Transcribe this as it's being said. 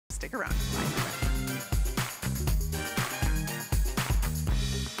Stick around.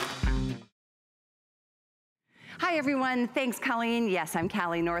 Hi everyone, thanks Colleen. Yes, I'm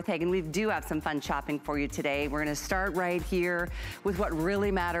Callie Northagen. We do have some fun shopping for you today. We're gonna start right here with what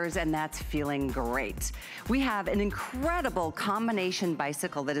really matters, and that's feeling great. We have an incredible combination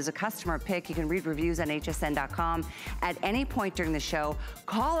bicycle that is a customer pick. You can read reviews on hsn.com at any point during the show.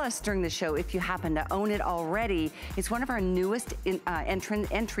 Call us during the show if you happen to own it already. It's one of our newest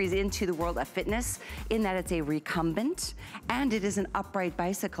entries into the world of fitness, in that it's a recumbent and it is an upright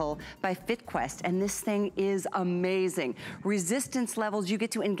bicycle by FitQuest, and this thing is amazing. Resistance levels, you get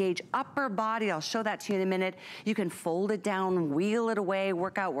to engage upper body. I'll show that to you in a minute. You can fold it down, wheel it away,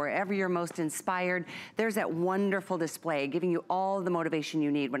 work out wherever you're most inspired. There's that wonderful display giving you all the motivation you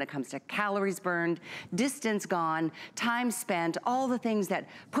need when it comes to calories burned, distance gone, time spent, all the things that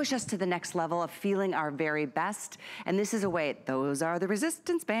push us to the next level of feeling our very best. And this is a way, those are the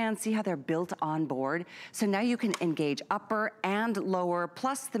resistance bands. See how they're built on board? So now you can engage upper and lower,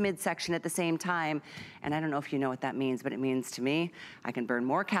 plus the midsection at the same time. And I don't know if you know what that means, but it means to me, I can burn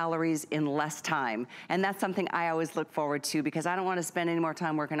more calories in less time. And that's something I always look forward to, because I don't want to spend any more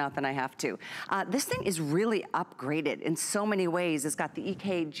time working out than I have to. This thing is really upgraded in so many ways. It's got the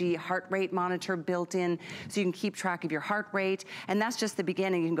EKG heart rate monitor built in, so you can keep track of your heart rate. And that's just the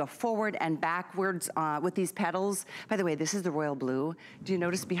beginning. You can go forward and backwards with these pedals. By the way, this is the royal blue. Do you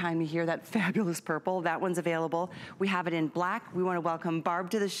notice behind me here that fabulous purple? That one's available. We have it in black. We want to welcome Barb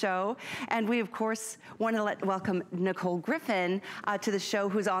to the show. And we, of course, want to welcome Nicole Griffin to the show,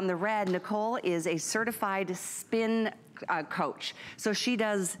 who's on the red. Nicole is a certified spin coach. So she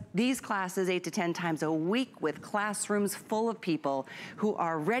does these classes 8 to 10 times a week with classrooms full of people who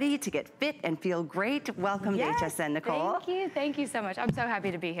are ready to get fit and feel great. Welcome to HSN, Nicole. Thank you so much. I'm so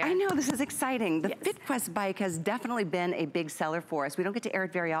happy to be here. I know, this is exciting. The FitQuest bike has definitely been a big seller for us. We don't get to air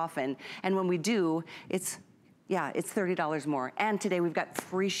it very often, and when we do, it's $30 more. And today we've got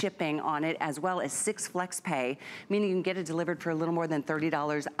free shipping on it, as well as 6 flex pay, meaning you can get it delivered for a little more than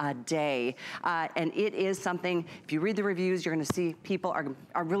 $30 a day. And it is something, if you read the reviews, you're gonna see people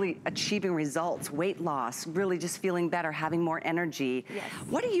are really achieving results, weight loss, really just feeling better, having more energy. Yes.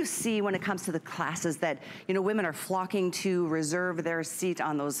 What do you see when it comes to the classes that, you know, women are flocking to reserve their seat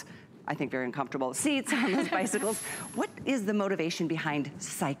on those, I think, very uncomfortable seats on those bicycles? What is the motivation behind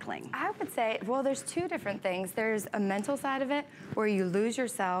cycling? I would say, well, there's 2 different things. There's a mental side of it where you lose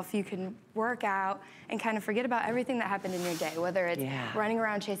yourself, you can work out and kind of forget about everything that happened in your day, whether it's running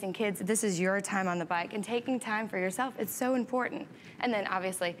around chasing kids. This is your time on the bike, and taking time for yourself, it's so important. And then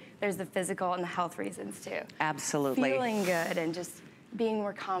obviously there's the physical and the health reasons too. Absolutely. Feeling good and just being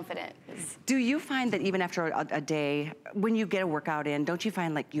more confident. Do you find that even after a day, when you get a workout in, don't you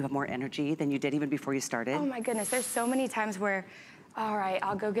find like you have more energy than you did even before you started? Oh my goodness, there's so many times where, all right,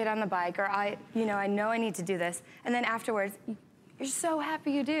 I'll go get on the bike, or I know I need to do this. And then afterwards, you're so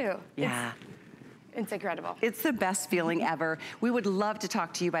happy you do. Yeah. It's incredible. It's the best feeling ever. We would love to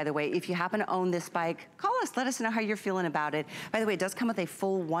talk to you, by the way. If you happen to own this bike, call us, let us know how you're feeling about it. By the way, it does come with a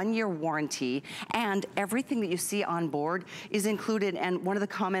full 1-year warranty, and everything that you see on board is included. And one of the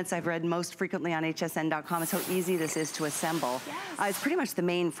comments I've read most frequently on hsn.com is how easy this is to assemble. Yes. It's pretty much the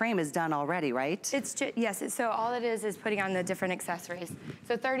main frame is done already, right? It's just, yes, so all it is putting on the different accessories.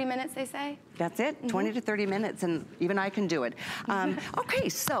 So 30 minutes, they say? That's it, 20 to 30 minutes, and even I can do it. Okay,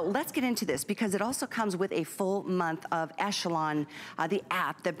 so let's get into this, because it also comes with a full month of Echelon, the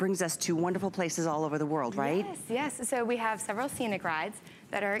app that brings us to wonderful places all over the world, right? Yes. So we have several scenic rides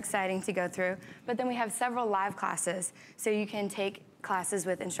that are exciting to go through, but then we have several live classes. So you can take classes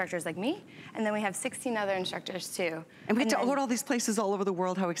with instructors like me, and then we have 16 other instructors too. And we get to go to all these places all over the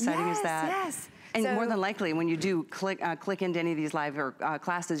world. How exciting is that? Yes. And more than likely, when you do click into any of these live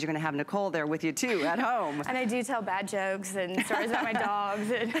classes, you're gonna have Nicole there with you too, at home. And I do tell bad jokes and stories about my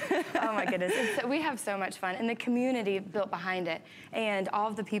dogs. And, oh my goodness, we have so much fun. And the community built behind it. And all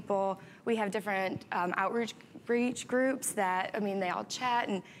of the people, we have different outreach groups that, I mean, they all chat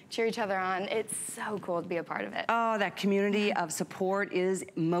and cheer each other on. It's so cool to be a part of it. Oh, that community of support is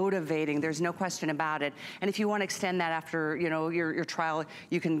motivating. There's no question about it. And if you want to extend that after, you know, your trial,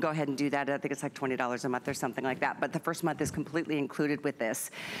 you can go ahead and do that. I think it's like $20 a month or something like that. But the first month is completely included with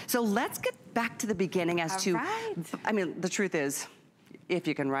this. So let's get back to the beginning as to, I mean, the truth is, if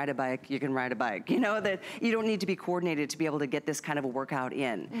you can ride a bike, you can ride a bike. You know, that you don't need to be coordinated to be able to get this kind of a workout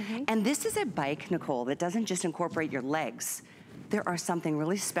in. And this is a bike, Nicole, that doesn't just incorporate your legs. There are something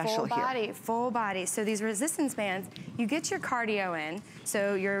really special here. Full body. So these resistance bands, you get your cardio in,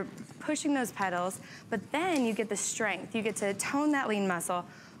 so you're pushing those pedals, but then you get the strength. You get to tone that lean muscle,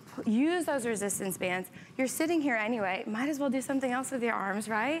 use those resistance bands. You're sitting here anyway, might as well do something else with your arms,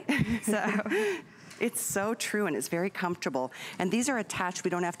 right? So. It's so true, and it's very comfortable. And these are attached.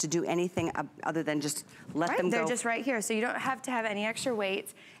 We don't have to do anything other than just let them go. They're just right here, so you don't have to have any extra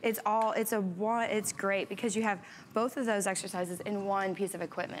weights. It's great because you have both of those exercises in one piece of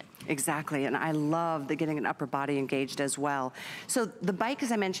equipment. Exactly, and I love the getting an upper body engaged as well. So the bike,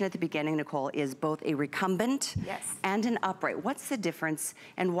 as I mentioned at the beginning, Nicole, is both a recumbent and an upright. What's the difference,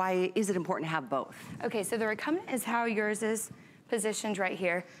 and why is it important to have both? Okay, so the recumbent is how yours is positioned right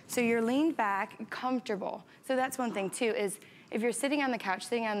here. So you're leaned back, comfortable. So that's one thing too, is if you're sitting on the couch,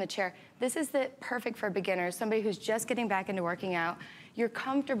 sitting on the chair, this is perfect for beginners, somebody who's just getting back into working out. You're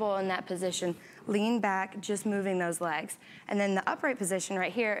comfortable in that position, lean back, just moving those legs. And then the upright position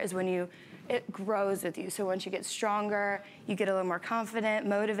right here is when it grows with you. So once you get stronger, you get a little more confident,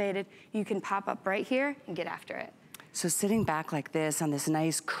 motivated, you can pop up right here and get after it. So sitting back like this on this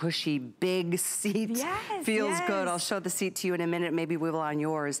nice, cushy, big seat feels good. I'll show the seat to you in a minute, maybe we will on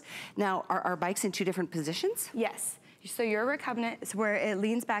yours. Now, are our bikes in two different positions? Yes. So your recumbent is where it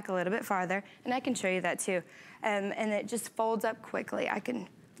leans back a little bit farther, and I can show you that too. And it just folds up quickly.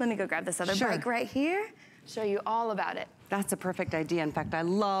 Let me go grab this other bike right here, show you all about it. That's a perfect idea. In fact, I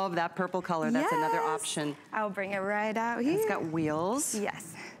love that purple color. That's another option. I'll bring it right out here. It's got wheels.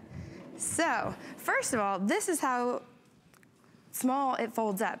 Yes. So, first of all, this is how small it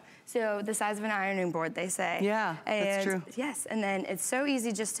folds up. So the size of an ironing board, they say. Yeah, that's true. Yes, and then it's so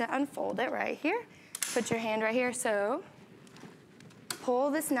easy just to unfold it right here. Put your hand right here, so pull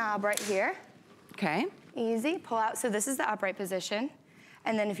this knob right here. Okay. Easy, pull out. So this is the upright position.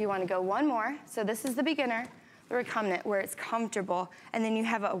 And then if you want to go one more, so this is the beginner, the recumbent, where it's comfortable. And then you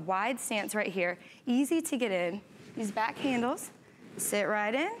have a wide stance right here. Easy to get in. These back handles, sit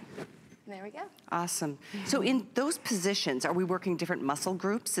right in. There we go. Awesome. So in those positions, are we working different muscle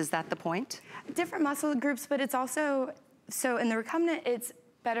groups? Is that the point? Different muscle groups, but it's also, so in the recumbent, it's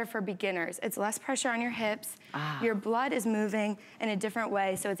better for beginners. It's less pressure on your hips. Your blood is moving in a different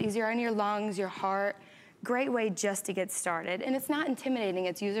way, so it's easier on your lungs, your heart. Great way just to get started. And it's not intimidating,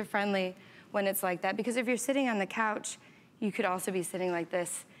 it's user-friendly when it's like that, because if you're sitting on the couch, you could also be sitting like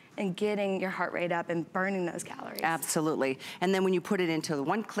this and getting your heart rate up and burning those calories. Absolutely. And then when you put it into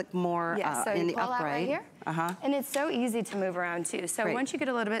one click more so in you the pull out right upright. here. And it's so easy to move around too. So once you get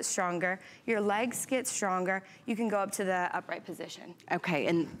a little bit stronger, your legs get stronger, you can go up to the upright position. Okay,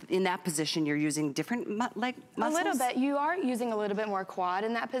 and in that position, you're using different leg muscles? A little bit. You are using a little bit more quad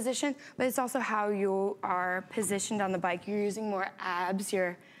in that position, but it's also how you are positioned on the bike. You're using more abs,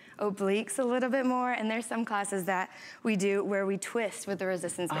 your obliques a little bit more, and there's some classes that we do where we twist with the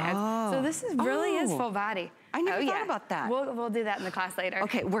resistance bands. So this really is full body. I never thought about that. We'll do that in the class later.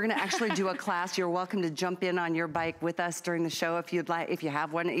 Okay, we're gonna actually do a class. You're welcome to jump in on your bike with us during the show if you'd like, if you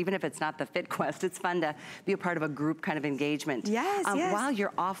have one, even if it's not the Fit Quest. It's fun to be a part of a group kind of engagement. Yes. While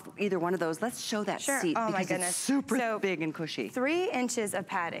you're off either one of those, let's show that seat because it's super big and cushy. 3 inches of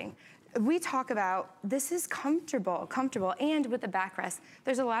padding. We talk about this is comfortable, and with the backrest.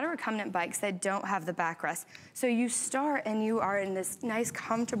 There's a lot of recumbent bikes that don't have the backrest. So you start and you are in this nice,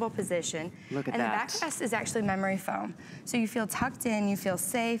 comfortable position. Look at that. And the backrest is actually memory foam. So you feel tucked in, you feel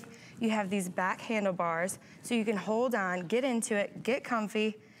safe. You have these back handlebars, so you can hold on, get into it, get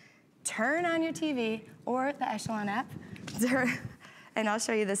comfy, turn on your TV or the Echelon app. And I'll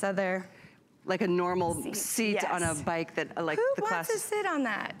show you this other. Like a normal seat on a bike that the Who class. Who wants to sit on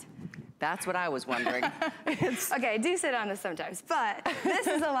that? That's what I was wondering. Okay, do sit on this sometimes, but this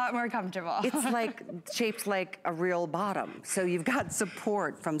is a lot more comfortable. It's like shaped like a real bottom. So you've got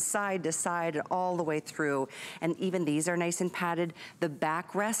support from side to side and all the way through. And even these are nice and padded. The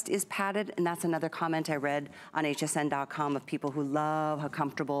backrest is padded, and that's another comment I read on hsn.com of people who love how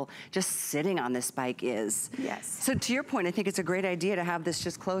comfortable just sitting on this bike is. Yes. So to your point, I think it's a great idea to have this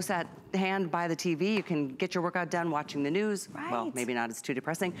just close at hand by the TV. You can get your workout done watching the news. Well, maybe not, it's too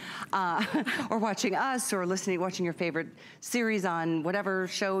depressing. Or watching us, or watching your favorite series on whatever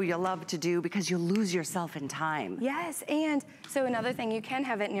show you love to do, because you lose yourself in time. Yes, and so another thing, you can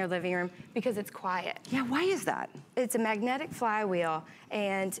have it in your living room because it's quiet. Yeah, why is that? It's a magnetic flywheel,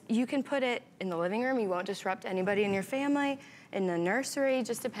 and you can put it in the living room. You won't disrupt anybody in your family, in the nursery,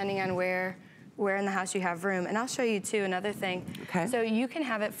 just depending on where in the house you have room. And I'll show you too another thing. Okay. So you can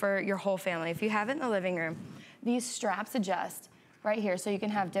have it for your whole family. If you have it in the living room, these straps adjust right here, so you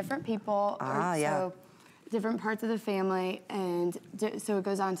can have different people, so different parts of the family, and so it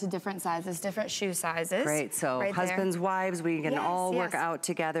goes on to different sizes, different shoe sizes. Great, so husbands, wives, we can all work out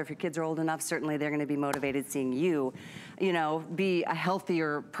together. If your kids are old enough, certainly they're gonna be motivated seeing you know, be a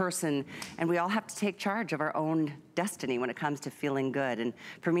healthier person, and we all have to take charge of our own destiny when it comes to feeling good. And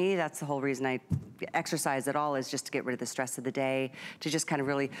for me, that's the whole reason I exercise at all, is just to get rid of the stress of the day, to just kind of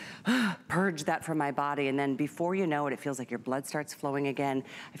really purge that from my body. And then before you know it, it feels like your blood starts flowing again.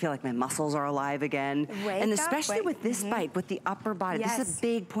 I feel like my muscles are alive again. And especially with this bike, with the upper body, this is a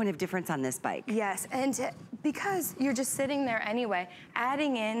big point of difference on this bike. Yes, and because you're just sitting there anyway,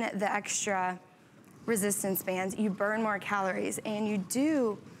 adding in the extra resistance bands, you burn more calories and you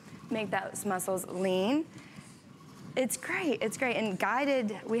do make those muscles lean. It's great, it's great. And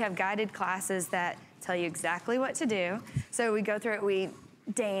we have guided classes that tell you exactly what to do. So we go through it, we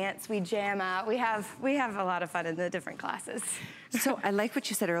dance, we jam out. We have a lot of fun in the different classes. So I like what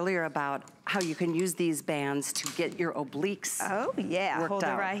you said earlier about how you can use these bands to get your obliques. Oh yeah, hold it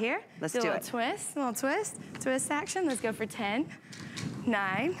right here. Let's do it. A little twist action. Let's go for 10,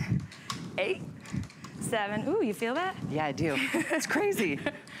 9, 8, 7. Ooh, you feel that? Yeah, I do. It's crazy.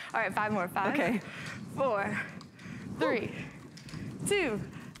 All right, 5 more. 5, 4, 3, 2.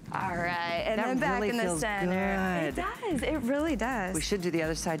 All right, and then back in the center. It does, it really does. We should do the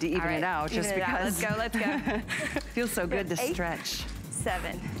other side to even it out, just because. Let's go. Feels so good to 8, stretch.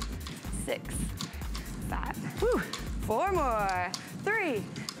 7, 6, 5. Woo. 4 more. 3,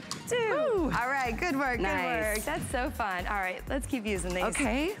 2. Woo. All right, good work, good work. That's so fun. All right, let's keep using these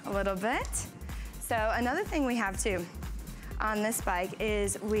a little bit. So another thing we have too on this bike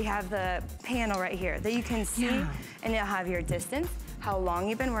is we have the panel right here that you can see, and it'll have your distance, how long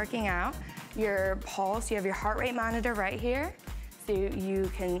you've been working out, your pulse, you have your heart rate monitor right here, so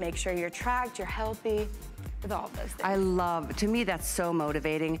you can make sure you're tracked, you're healthy, with all of those things. To me, that's so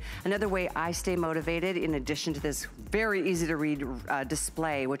motivating. Another way I stay motivated, in addition to this very easy to read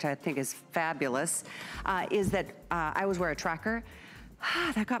display, which I think is fabulous, is that I always wear a tracker.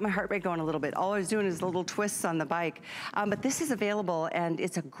 That got my heart rate going a little bit. All I was doing is little twists on the bike. But this is available, and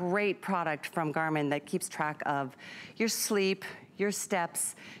it's a great product from Garmin that keeps track of your sleep, your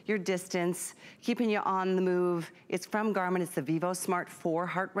steps, your distance, keeping you on the move. It's from Garmin. It's the Vivo Smart 4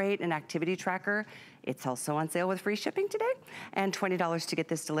 heart rate and activity tracker. It's also on sale with free shipping today, and $20 to get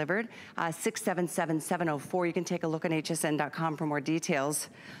this delivered. 677-704. You can take a look on hsn.com for more details.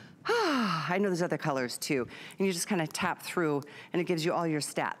 I know there's other colors too. And you just kind of tap through and it gives you all your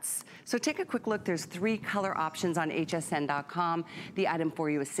stats. So take a quick look. There's 3 color options on hsn.com. The item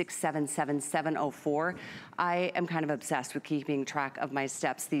for you is 677-704. I am kind of obsessed with keeping track of my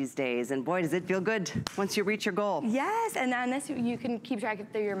steps these days. And boy, does it feel good once you reach your goal. Yes, and on this you can keep track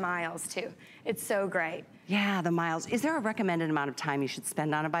of your miles too. It's so great. Yeah, the miles. Is there a recommended amount of time you should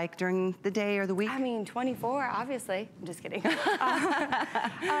spend on a bike during the day or the week? I mean, 24, obviously. I'm just kidding.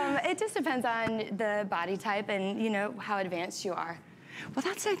 It just depends on the body type and, you know, how advanced you are. Well,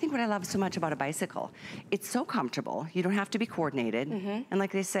 that's, I think, what I love so much about a bicycle. It's so comfortable. You don't have to be coordinated. And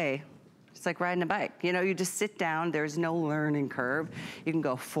like they say, it's like riding a bike. You know, you just sit down. There's no learning curve. You can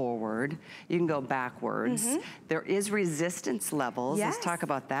go forward. You can go backwards. There is resistance levels. Let's talk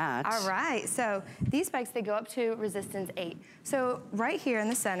about that. All right. So these bikes, they go up to resistance 8. So right here in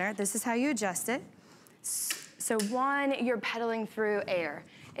the center, this is how you adjust it. So 1, you're pedaling through air.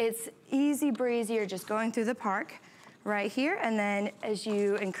 It's easy breezy. You're just going through the park right here. And then as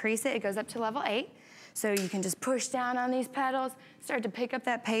you increase it, it goes up to level 8. So you can just push down on these pedals, start to pick up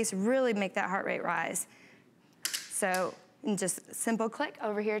that pace, really make that heart rate rise. So just simple click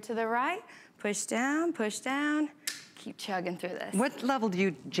over here to the right, push down, keep chugging through this. What level do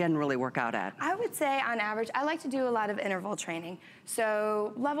you generally work out at? I would say on average, I like to do a lot of interval training.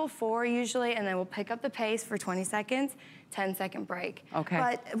 So level 4 usually, and then we'll pick up the pace for 20 seconds, 10-second break.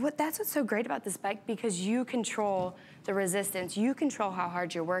 Okay. But that's what's so great about this bike, because you control the resistance, you control how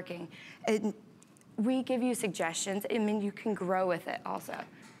hard you're working. We give you suggestions. I mean, you can grow with it also.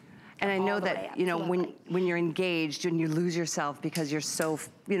 And I know that, you know, when you're engaged and you lose yourself because you're so,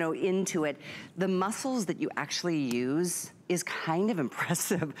 you know, into it, the muscles that you actually use is kind of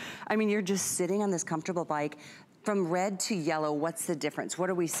impressive. I mean, you're just sitting on this comfortable bike. From red to yellow, what's the difference? What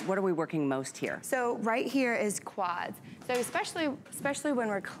are we working most here? So right here is quads. So especially when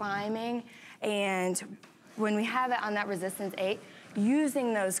we're climbing and when we have it on that resistance 8,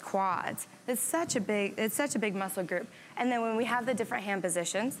 using those quads. It's such a big muscle group. And then when we have the different hand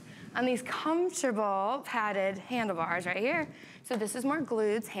positions on these comfortable padded handlebars right here. So this is more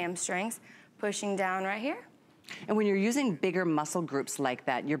glutes, hamstrings, pushing down right here. And when you're using bigger muscle groups like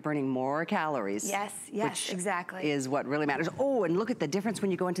that, you're burning more calories. Yes, exactly. Is what really matters. Oh, and look at the difference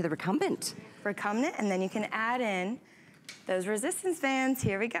when you go into the recumbent. Recumbent, and then you can add in those resistance bands.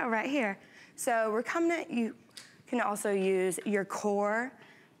 Here we go, right here. So recumbent, you can also use your core,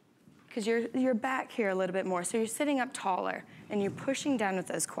 because you're back here a little bit more. So you're sitting up taller and you're pushing down with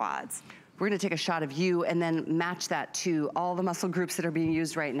those quads. we're gonna take a shot of you and then match that to all the muscle groups that are being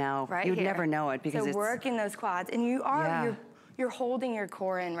used right now. Right You'd here. never know it because it's working those quads, and you are, you're holding your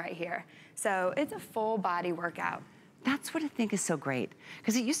core in right here. So it's a full body workout. That's what I think is so great.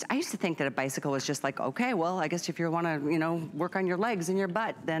 Because I used to think that a bicycle was just like, okay, well, I guess if you want to, you know, work on your legs and your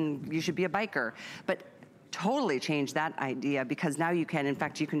butt, then you should be a biker. But totally changed that idea, because now you can, in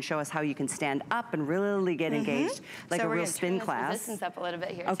fact, you can show us how you can stand up and really get engaged, like a real spin class. So we're going to turn this resistance up a little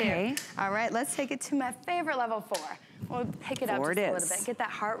bit here, too. All right, let's take it to my favorite level 4. We'll pick it up just a little bit. Get that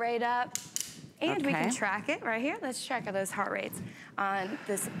heart rate up. And we can track it right here. Let's track those heart rates on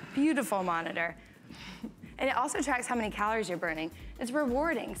this beautiful monitor. And it also tracks how many calories you're burning. It's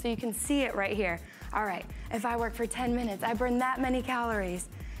rewarding, so you can see it right here. All right, if I work for 10 minutes, I burn that many calories.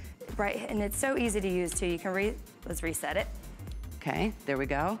 Right, and it's so easy to use too. You can let's reset it. Okay, there we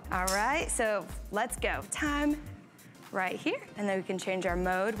go. All right, so let's go. Time right here, and then we can change our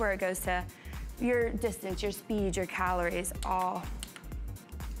mode where it goes to your distance, your speed, your calories, all.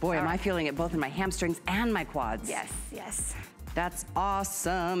 Boy, am I feeling it both in my hamstrings and my quads. Yes, yes. That's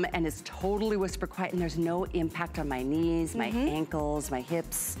awesome, and it's totally whisper quiet, and there's no impact on my knees, my ankles, my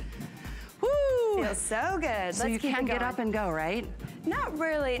hips. Woo! Feels so good. So you can get up and go, right? Not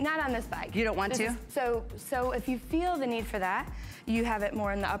really, not on this bike. You don't want to? So if you feel the need for that, you have it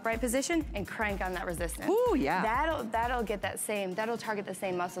more in the upright position and crank on that resistance. Ooh, yeah. That'll get that'll target the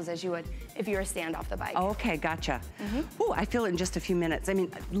same muscles as you would if you were stand off the bike. Okay, gotcha. Ooh, I feel it in just a few minutes. I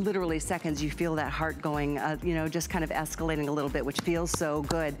mean, literally seconds, you feel that heart going, you know, just kind of escalating a little bit, which feels so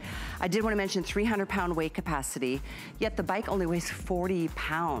good. I did want to mention 300-pound weight capacity, yet the bike only weighs 40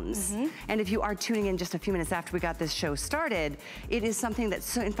 pounds. And if you are tuning in just a few minutes after we got this show started, it is something that's,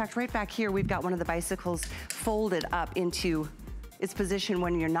 so in fact, right back here, we've got one of the bicycles folded up into its position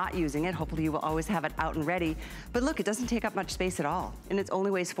when you're not using it. Hopefully you will always have it out and ready. But look, it doesn't take up much space at all. And it only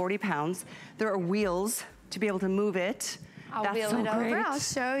weighs 40 pounds. There are wheels to be able to move it. I'll wheel it over. I'll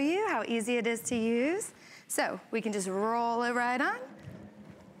show you how easy it is to use. So we can just roll it right on.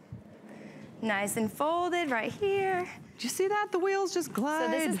 Nice and folded right here. Do you see that? The wheels just glide.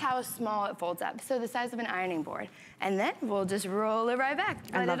 So this is how small it folds up. So the size of an ironing board. And then we'll just roll it right back.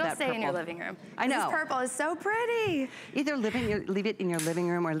 But it'll stay in your living room. I know. This purple is so pretty. Either leave it in your living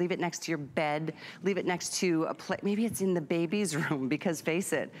room or leave it next to your bed. Leave it next to a plate. Maybe it's in the baby's room, because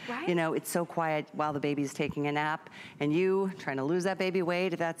face it, you know, it's so quiet while the baby's taking a nap and you trying to lose that baby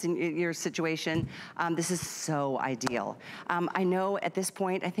weight, if that's in your situation. This is so ideal. I know at this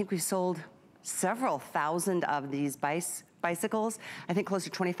point, I think we've sold several thousand of these bicycles. I think close to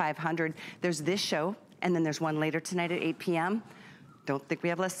 2,500. There's this show, and then there's one later tonight at 8 p.m. Don't think we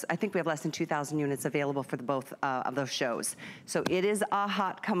have less, I think we have less than 2,000 units available for the both of those shows. So it is a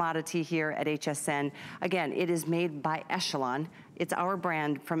hot commodity here at HSN. Again, it is made by Echelon. It's our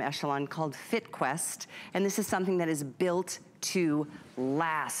brand from Echelon called FitQuest, and this is something that is built to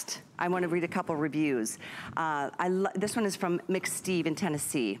last. I want to read a couple reviews. This one is from McSteve in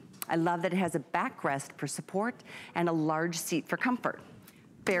Tennessee. I love that it has a backrest for support and a large seat for comfort.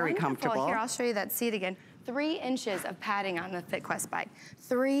 Very comfortable. Here, I'll show you that seat again. 3 inches of padding on the FitQuest bike.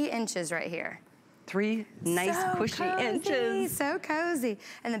 3 inches right here. 3 nice cushy inches. So cozy.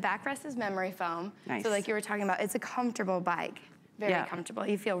 And the backrest is memory foam. Nice. So like you were talking about, it's a comfortable bike. Very comfortable.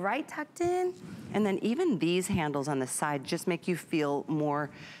 You feel right tucked in. And then even these handles on the side just make you feel more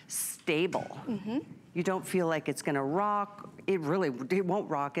stable. You don't feel like it's gonna rock. It won't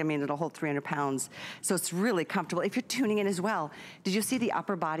rock. I mean, it'll hold 300 pounds. So it's really comfortable. If you're tuning in as well, did you see the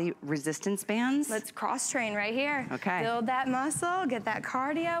upper body resistance bands? Let's cross train right here. Okay. Build that muscle, get that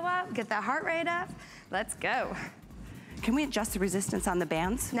cardio up, get that heart rate up. Let's go. Can we adjust the resistance on the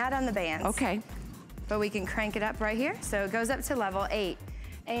bands? Not on the bands. Okay. But we can crank it up right here. So it goes up to level 8.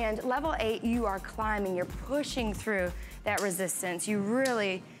 And level 8, you are climbing, you're pushing through that resistance. You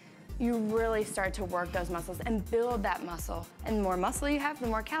really start to work those muscles and build that muscle. And the more muscle you have, the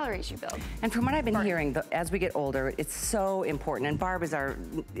more calories you build. And from what I've been hearing, as we get older, it's so important. And Barb is our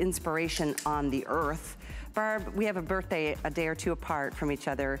inspiration on the earth. Barb, we have a birthday a day or two apart from each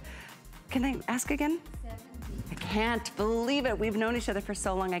other. Can I ask again? 70. I can't believe it. We've known each other for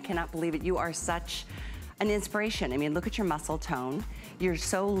so long. I cannot believe it. You are such an inspiration. I mean, look at your muscle tone. You're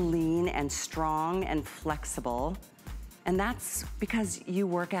so lean and strong and flexible. And that's because you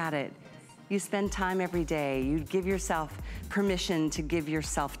work at it. You spend time every day. You give yourself permission to give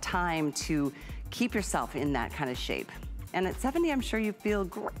yourself time to keep yourself in that kind of shape. And at 70, I'm sure you feel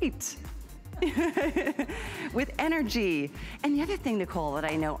great. with energy. And the other thing, Nicole, that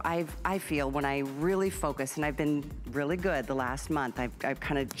I know I feel when I really focus, and I've been really good the last month, I've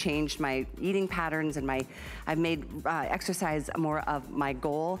kind of changed my eating patterns and I've made exercise more of my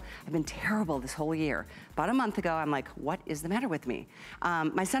goal. I've been terrible this whole year. About a month ago, I'm like, what is the matter with me?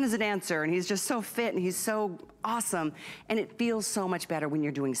 My son is a dancer and he's just so fit and he's so awesome. And it feels so much better when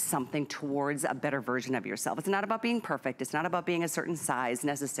you're doing something towards a better version of yourself. It's not about being perfect. It's not about being a certain size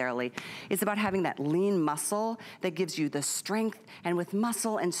necessarily. It's about having that lean muscle that gives you the strength. And with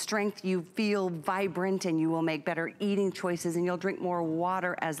muscle and strength, you feel vibrant and you will make better eating choices and you'll drink more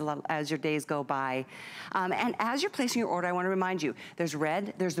water as your days go by. And as you're placing your order, I want to remind you, there's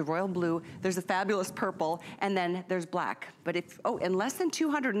red, there's the royal blue, there's the fabulous purple, and then there's black. But and less than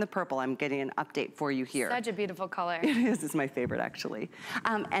 200 in the purple, I'm getting an update for you here. Such a beautiful color. It is, it's my favorite actually.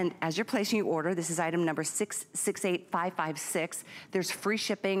 And as you're placing your order, this is item number 668556. There's free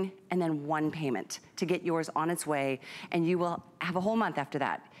shipping and then one payment to get yours on its way, and you will have a whole month after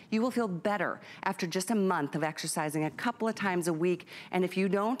that. You will feel better after just a month of exercising a couple of times a week. And if you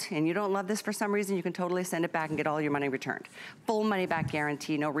don't, and you don't love this for some reason, you can totally send it back and get all your money returned. Full money back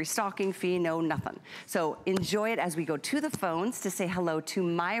guarantee, no restocking fee, no nothing. So enjoy it as we go to the phones to say hello to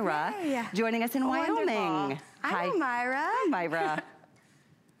Myra, joining us in Wyoming. Hi, Myra. Hi, Myra.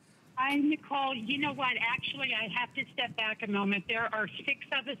 Hi, Nicole. You know what? Actually, I have to step back a moment. There are 6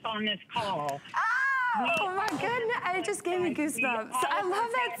 of us on this call. Oh my goodness, it just gave me goosebumps. I love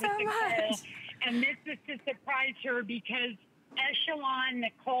that so much. And this is to surprise her because Echelon,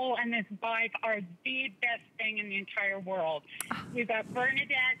 Nicole, and this bike are the best thing in the entire world. We've got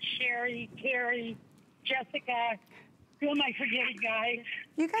Bernadette, Sherry, Carrie, Jessica. Who am I forgetting, guys?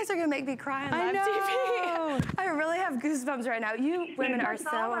 You guys are going to make me cry on live TV. I really have goosebumps right now. You women are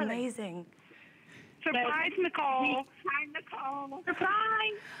so amazing. Surprise, Nicole. Hi, Nicole.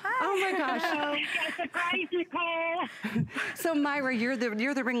 Surprise. Hi. Oh my gosh. Surprise, Nicole. So Myra, you're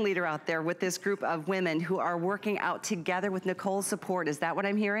the ringleader out there with this group of women who are working out together with Nicole's support. Is that what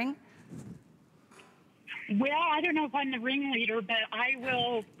I'm hearing? Well, I don't know if I'm the ringleader, but I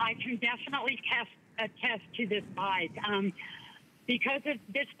can definitely attest to this bike. Because of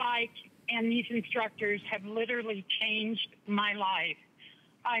this bike and these instructors have literally changed my life.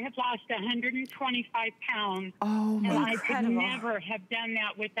 I have lost 125 pounds. Oh, my and I could never have done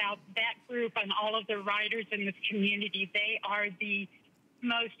that without that group and all of the riders in this community. They are the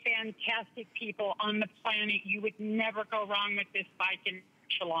most fantastic people on the planet. You would never go wrong with this bike in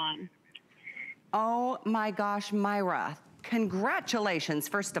Echelon. Oh my gosh, Myra. Congratulations,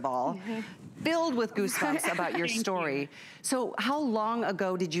 first of all. Filled with goosebumps about your story. So how long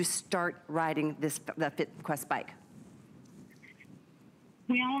ago did you start riding the FitQuest bike?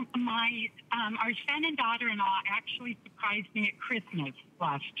 Well, our son and daughter-in-law actually surprised me at Christmas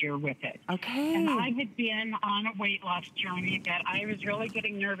last year with it. Okay. And I had been on a weight loss journey that I was really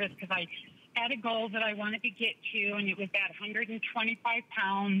getting nervous because I had a goal that I wanted to get to, and it was at 125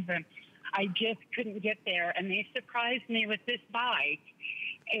 pounds, and I just couldn't get there. And they surprised me with this bike.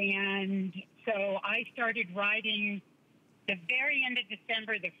 And so I started riding the very end of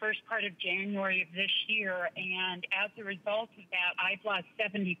December, the first part of January of this year, and as a result of that, I've lost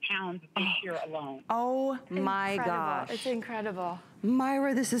 70 pounds this year alone. Oh my gosh. It's incredible.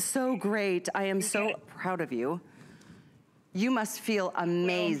 Myra, this is so great. I am so proud of you. You must feel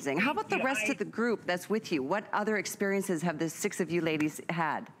amazing. How about the rest of the group that's with you? What other experiences have the 6 of you ladies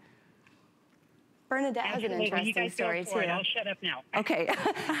had? Bernadette has an interesting story too. I'll shut up now. Okay.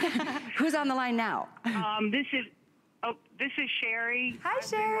 Who's on the line now? This is Sherry. Hi,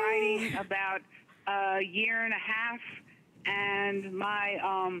 Sherry. I've been riding about a year and a half, and my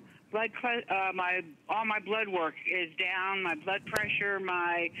all my blood work is down. My blood pressure,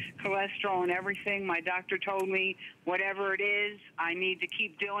 my cholesterol, and everything. My doctor told me whatever it is, I need to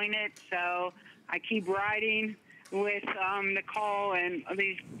keep doing it. So I keep riding with Nicole and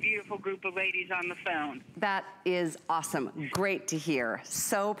these beautiful group of ladies on the phone. That is awesome. Great to hear.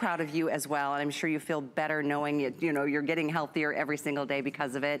 So proud of you as well. And I'm sure you feel better knowing you're getting healthier every single day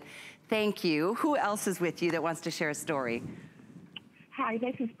because of it. Thank you. Who else is with you that wants to share a story? Hi,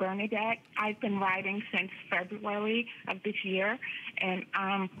 this is Bernadette. I've been riding since February of this year, and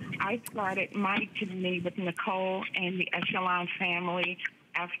I started my journey with Nicole and the Echelon family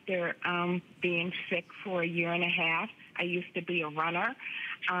after being sick for a year and a half. I used to be a runner.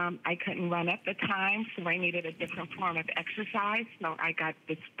 I couldn't run at the time, so I needed a different form of exercise, so I got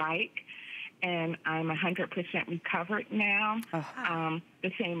this bike. and I'm 100% recovered now.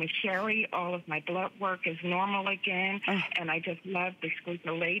 The same as Sherry. All of my blood work is normal again, and I just love this group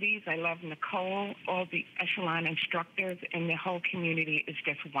of ladies. I love Nicole, all the Echelon instructors, and the whole community is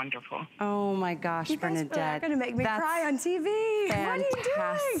just wonderful. Oh my gosh, Bernadette. You're going to make me cry on TV. Fantastic. What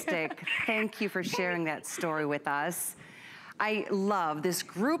are you doing? Thank you for sharing that story with us. I love this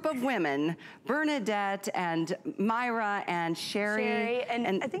group of women, Bernadette and Myra and Sherry.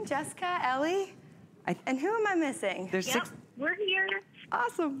 And I think Jessica, Ellie. And who am I missing? There's six. We're here.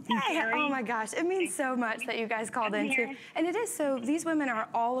 Awesome. Hey, oh my gosh, it means so much that you guys called in too. And it is so, these women are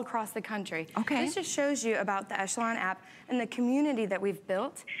all across the country. Okay. This just shows you about the Echelon app and the community that we've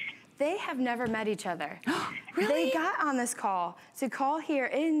built. They have never met each other. Really? They got on this call to call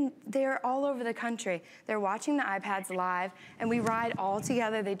here, and they're all over the country. They're watching the iPads live, and we ride all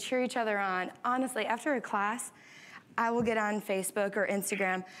together. They cheer each other on. Honestly, after a class, I will get on Facebook or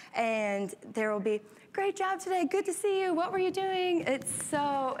Instagram, and there will be, great job today, good to see you, what were you doing? It's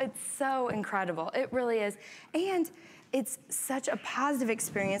so incredible, it really is. And it's such a positive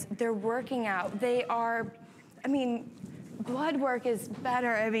experience. They're working out, they are, I mean, blood work is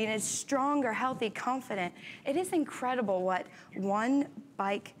better. I mean, it's stronger, healthy, confident. It is incredible what one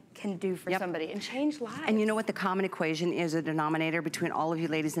bike can do for somebody and change lives. And you know what the common equation is, a denominator between all of you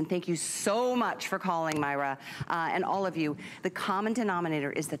ladies, and thank you so much for calling, Myra, and all of you. The common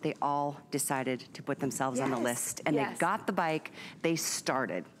denominator is that they all decided to put themselves on the list, and they got the bike, they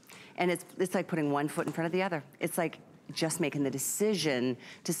started. And it's like putting one foot in front of the other. It's like just making the decision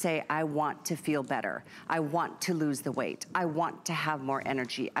to say, I want to feel better. I want to lose the weight. I want to have more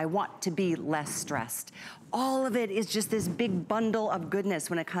energy. I want to be less stressed. All of it is just this big bundle of goodness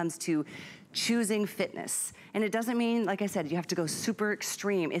when it comes to choosing fitness. And it doesn't mean, like I said, you have to go super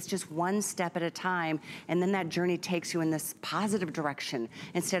extreme. It's just one step at a time, and then that journey takes you in this positive direction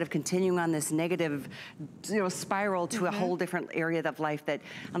instead of continuing on this negative, spiral to a whole different area of life that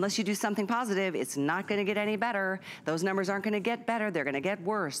unless you do something positive, it's not gonna get any better. Those numbers aren't gonna get better, they're gonna get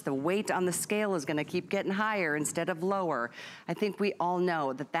worse. The weight on the scale is gonna keep getting higher instead of lower. I think we all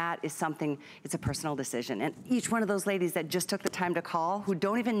know that that is something, it's a personal decision. And each one of those ladies that just took the time to call, who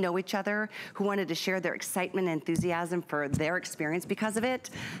don't even know each other, who wanted to share their excitement and enthusiasm for their experience because of it,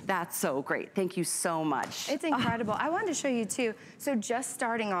 that's so great. Thank you so much. It's incredible. I wanted to show you too. So just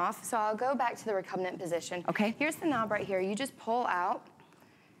starting off, so I'll go back to the recumbent position. Okay. Here's the knob right here. You just pull out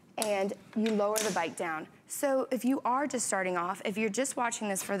and you lower the bike down. So if you are just starting off, if you're just watching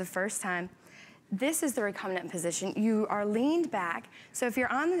this for the first time, this is the recumbent position. You are leaned back. So if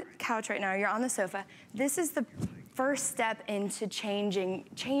you're on the couch right now, or you're on the sofa, this is the first step into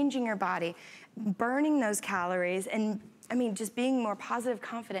changing your body, burning those calories, and I mean, just being more positive,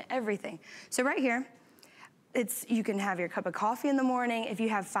 confident, everything. So right here, you can have your cup of coffee in the morning. If you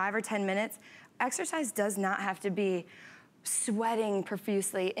have 5 or 10 minutes, exercise does not have to be sweating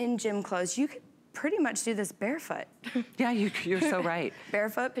profusely in gym clothes. You could pretty much do this barefoot. Yeah, you're so right.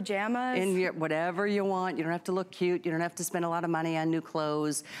 Barefoot, pajamas. In whatever you want. You don't have to look cute. You don't have to spend a lot of money on new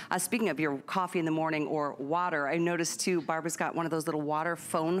clothes. Speaking of your coffee in the morning or water, I noticed too, Barbara's got one of those little water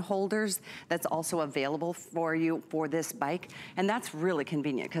phone holders that's also available for you for this bike. And that's really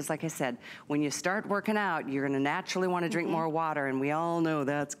convenient because like I said, when you start working out, you're gonna naturally want to drink more water, and we all know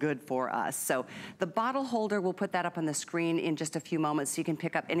that's good for us. So the bottle holder, we'll put that up on the screen in just a few moments so you can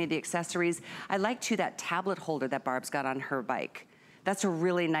pick up any of the accessories. I like too that tablet holder that Barb's got on her bike. That's a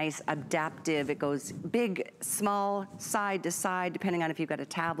really nice adaptive, it goes big, small, side to side, depending on if you've got a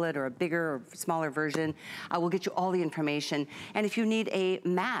tablet or a bigger or smaller version. We'll get you all the information. And if you need a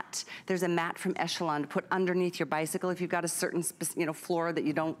mat, there's a mat from Echelon to put underneath your bicycle if you've got a certain floor that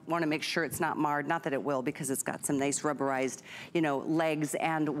you don't want to make sure it's not marred. Not that it will, because it's got some nice rubberized, legs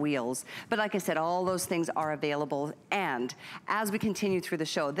and wheels. But like I said, all those things are available. And as we continue through the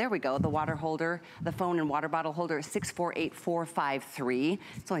show, there we go, the water holder, the phone and water bottle holder is 648453.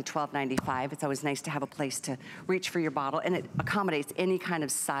 It's only $12.95. It's always nice to have a place to reach for your bottle, and it accommodates any kind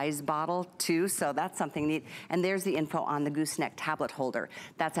of size bottle too, so that's something neat. And there's the info on the gooseneck tablet holder.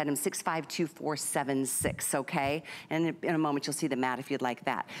 That's item 652476, okay? And in a moment you'll see the mat if you'd like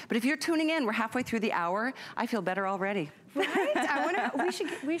that. But if you're tuning in, we're halfway through the hour. I feel better already. Right?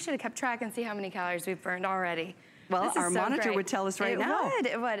 we should have kept track and see how many calories we've burned already. Well, our monitor would tell us right now.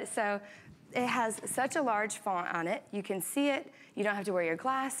 It would. So it has such a large font on it. You can see it. You don't have to wear your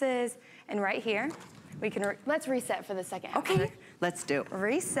glasses. And right here, let's reset for the second. Okay, let's do.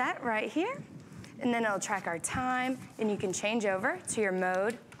 Reset right here. And then it'll track our time. And you can change over to your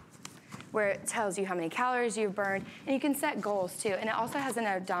mode where it tells you how many calories you've burned. And you can set goals too. And it also has an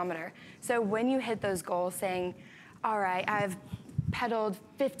odometer. So when you hit those goals saying, all right, I've pedaled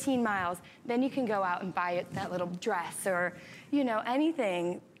 15 miles, then you can go out and buy that little dress or, you know,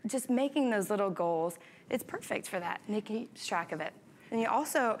 anything. Just making those little goals, it's perfect for that, and it keeps track of it. And you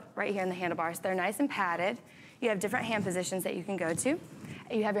also, right here in the handlebars, they're nice and padded. You have different hand positions that you can go to.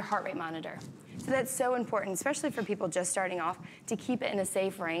 And you have your heart rate monitor. So that's so important, especially for people just starting off, to keep it in a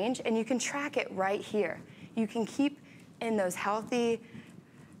safe range, and you can track it right here. You can keep in those healthy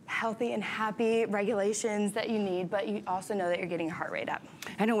and happy regulations that you need, but you also know that you're getting your heart rate up.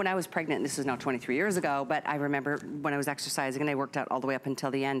 I know when I was pregnant, this is now 23 years ago, but I remember when I was exercising and I worked out all the way up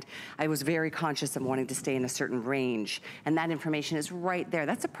until the end, I was very conscious of wanting to stay in a certain range. And that information is right there.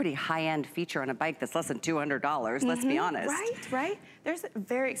 That's a pretty high-end feature on a bike that's less than $200, let's be honest. Right. There's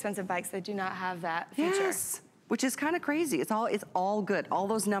very expensive bikes that do not have that feature. Yes. Which is kind of crazy. It's all good. All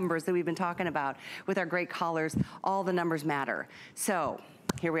those numbers that we've been talking about with our great collars, all the numbers matter. So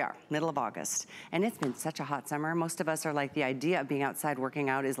here we are, middle of August, and it's been such a hot summer. Most of us are like, the idea of being outside working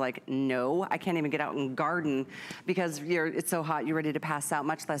out is like, no, I can't even get out and garden because it's so hot, you're ready to pass out,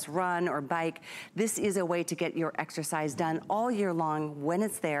 much less run or bike. This is a way to get your exercise done all year long. When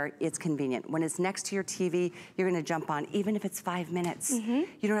it's there, it's convenient. When it's next to your TV, you're gonna jump on, even if it's 5 minutes. You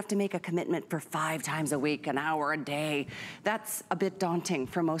don't have to make a commitment for 5 times a week, an hour a day. That's a bit daunting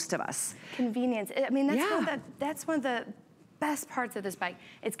for most of us. Convenience, I mean, that's one of the best parts of this bike.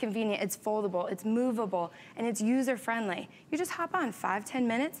 It's convenient, it's foldable, it's movable, and it's user-friendly. You just hop on 5-10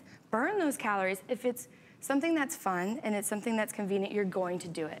 minutes, burn those calories. If it's something that's fun and it's something that's convenient, you're going to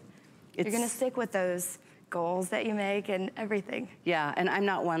do it. You're gonna stick with those goals that you make and everything. Yeah, and I'm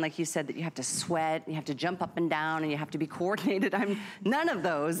not one, like you said, that you have to sweat, you have to jump up and down, and you have to be coordinated. I'm none of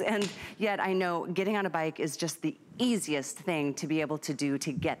those, and yet I know getting on a bike is just the easiest thing to be able to do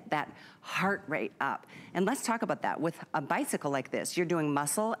to get that heart rate up. And let's talk about that. With a bicycle like this, you're doing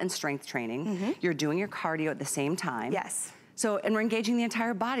muscle and strength training, you're doing your cardio at the same time. Yes. So, and we're engaging the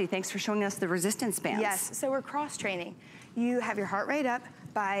entire body. Thanks for showing us the resistance bands. Yes, so we're cross-training. You have your heart rate up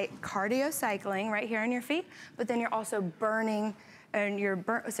by cardio cycling right here on your feet, but then you're also burning, and you're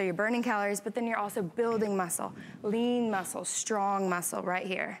burning calories, but then you're also building muscle, lean muscle, strong muscle right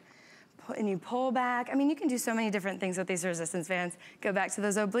here. And you pull back. I mean, you can do so many different things with these resistance bands. Go back to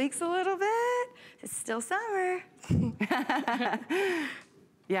those obliques a little bit. It's still summer.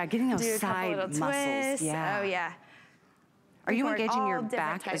 Yeah, getting those do side muscles. Twists. Yeah. Oh, yeah. Are you engaging your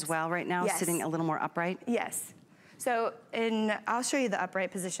back as well right now, Yes. sitting a little more upright? Yes. So I'll show you the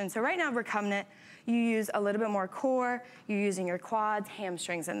upright position. So right now, recumbent, you use a little bit more core. You're using your quads,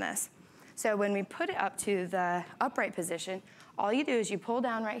 hamstrings in this. So when we put it up to the upright position, all you do is you pull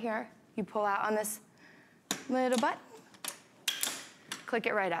down right here. You pull out on this little button, click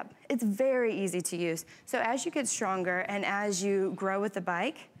it right up. It's very easy to use. So as you get stronger and as you grow with the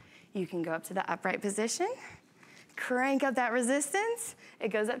bike, you can go up to the upright position, crank up that resistance. It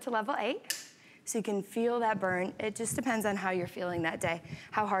goes up to level 8. So you can feel that burn. It just depends on how you're feeling that day,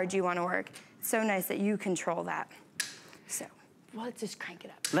 how hard you want to work. It's so nice that you control that. So let's just crank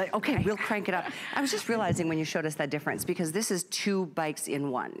it up. Okay, we'll crank it up. I was just realizing when you showed us that difference, because this is 2 bikes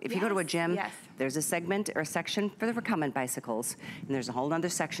in one. If you go to a gym, there's a segment or a section for the recumbent bicycles, and there's a whole other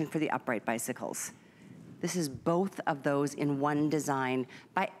section for the upright bicycles. This is both of those in one design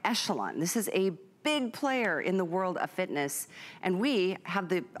by Echelon. This is a big player in the world of fitness, and we have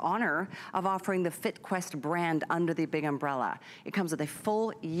the honor of offering the FitQuest brand under the big umbrella. It comes with a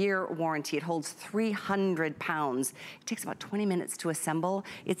full year warranty. It holds 300 pounds. It takes about 20 minutes to assemble.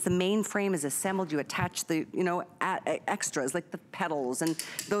 It's the main frame is assembled. You attach the, extras like the pedals and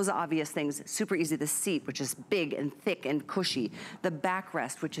those obvious things. Super easy. The seat, which is big and thick and cushy. The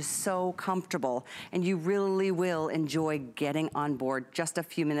backrest, which is so comfortable, and you really will enjoy getting on board just a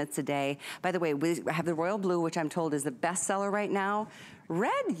few minutes a day. By the way, we have the royal blue, which I'm told is the best seller right now.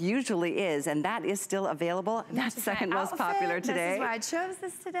 Red usually is, and that is still available. That's second most popular today. This is why I chose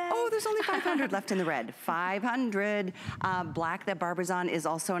this today. Oh, there's only 500 left in the red. 500. Black that Barbara's on is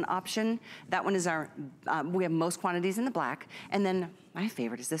also an option. That one is our, we have most quantities in the black. And then my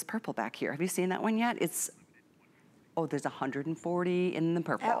favorite is this purple back here. Have you seen that one yet? There's 140 in the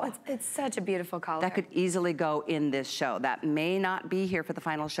purple. Oh, it's such a beautiful color. That could easily go in this show. That may not be here for the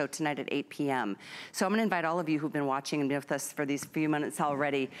final show tonight at 8 p.m. So I'm gonna invite all of you who've been watching and been with us for these few minutes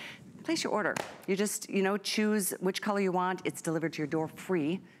already, place your order. You just, choose which color you want. It's delivered to your door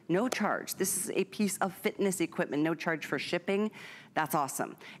free, no charge. This is a piece of fitness equipment, no charge for shipping. That's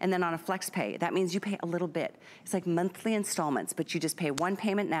awesome. And then on a flex pay, that means you pay a little bit. It's like monthly installments, but you just pay one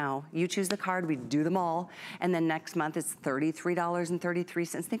payment now. You choose the card, we do them all. And then next month it's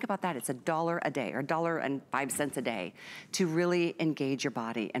 $33.33. Think about that, it's $1 a day or $1.05 a day to really engage your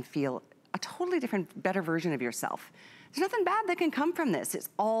body and feel a totally different, better version of yourself. There's nothing bad that can come from this. It's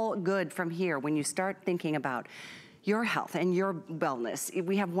all good from here when you start thinking about your health and your wellness.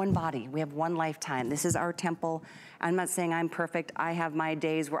 We have one body, we have one lifetime. This is our temple. I'm not saying I'm perfect. I have my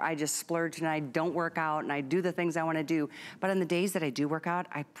days where I just splurge and I don't work out and I do the things I wanna do. But on the days that I do work out,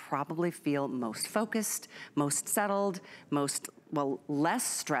 I probably feel most focused, most settled, less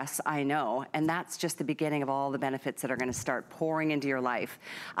stress, I know, and that's just the beginning of all the benefits that are gonna start pouring into your life.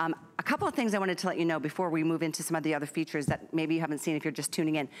 A couple of things I wanted to let you know before we move into some of the other features that maybe you haven't seen if you're just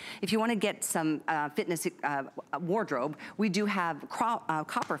tuning in. If you wanna get some fitness wardrobe, we do have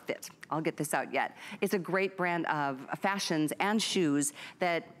Copper Fit. I'll get this out yet. It's a great brand of fashions and shoes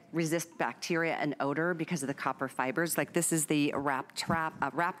that resist bacteria and odor because of the copper fibers. Like this is the wrap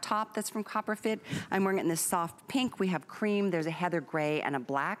top that's from Copper Fit. I'm wearing it in this soft pink. We have cream, there's a heather gray and a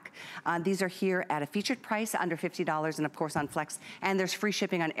black. These are here at a featured price, under $50, and of course on Flex, and there's free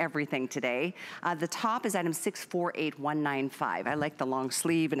shipping on everything today. The top is item 648195. I like the long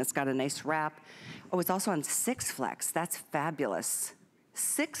sleeve and it's got a nice wrap. Oh, it's also on 6 Flex, that's fabulous.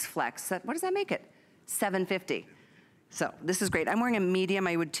 6 Flex, what does that make it? $750. So this is great. I'm wearing a medium.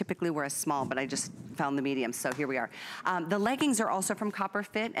 I would typically wear a small, but I just found the medium, so here we are. The leggings are also from Copper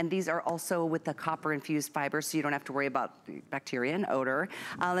Fit, and these are also with the copper-infused fiber, so you don't have to worry about bacteria and odor.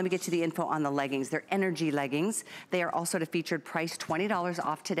 Let me get you the info on the leggings. They're energy leggings. They are also at a featured price, $20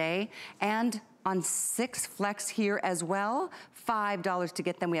 off today, and on 6 Flex here as well, $5 to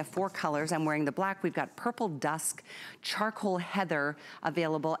get them. We have 4 colors. I'm wearing the black. We've got purple dusk, charcoal heather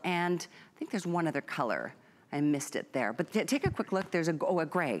available, and I think there's one other color. I missed it there, but take a quick look. There's a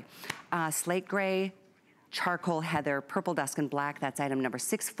gray, slate gray, charcoal heather, purple dusk, and black. That's item number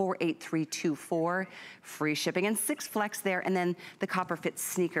 648324. Free shipping and 6 Flex there. And then the Copper Fit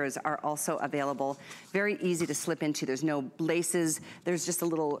sneakers are also available. Very easy to slip into. There's no laces. There's just a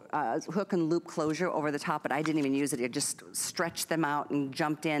little hook and loop closure over the top, but I didn't even use it. I just stretched them out and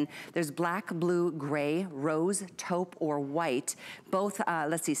jumped in. There's black, blue, gray, rose, taupe, or white. Both,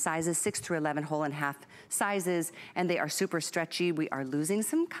 let's see, sizes 6 through 11, whole and half sizes, and they are super stretchy. We are losing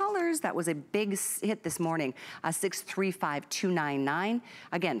some colors. That was a big hit this morning. 635299.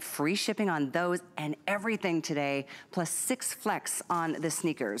 Again, free shipping on those and everything today, plus 6 Flex on the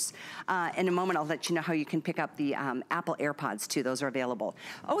sneakers. In a moment, I'll let you know how you can pick up the Apple AirPods too. Those are available.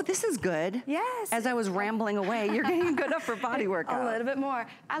 Oh, this is good. Yes. As I was rambling away, you're getting good upper body workout. A little bit more.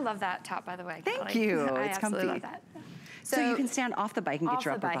 I love that top, by the way. Thank you. I it's absolutely comfy. love that. So you can stand off the bike and get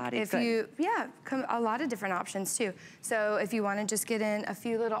your upper body. If you, a lot of different options too. So if you want to just get in a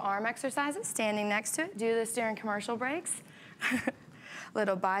few little arm exercises, standing next to it, do this during commercial breaks.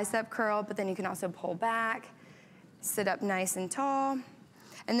 Little bicep curl, but then you can also pull back, sit up nice and tall.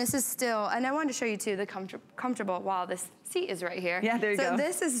 And this is still, and I wanted to show you too, the comfortable while this seat is right here. Yeah, there you go. So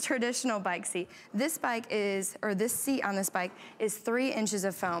this is traditional bike seat. This bike is, or this seat on this bike is 3 inches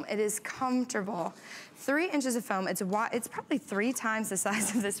of foam. It is comfortable. 3 inches of foam, it's probably 3 times the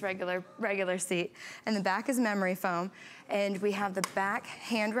size of this regular seat. And the back is memory foam. And we have the back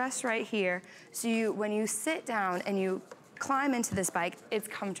handrest right here. So when you sit down and you climb into this bike, it's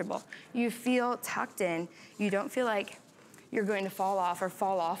comfortable. You feel tucked in. You don't feel like you're going to fall off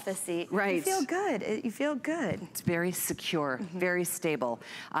the seat. Right. You feel good. You feel good. It's very secure, very stable.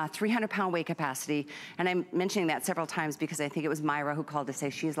 300-pound weight capacity. And I'm mentioning that several times because I think it was Myra who called to say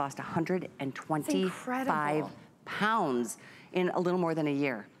she's lost 125 pounds in a little more than a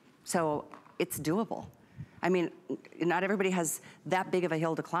year. So it's doable. I mean, not everybody has that big of a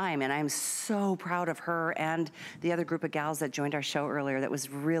hill to climb, and I'm so proud of her and the other group of gals that joined our show earlier. That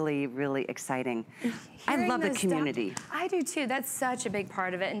was really, really exciting. I love the community. I do too. That's such a big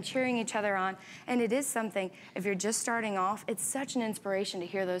part of it, and cheering each other on. And it is something, if you're just starting off, it's such an inspiration to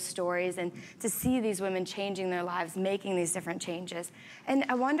hear those stories and to see these women changing their lives, making these different changes. And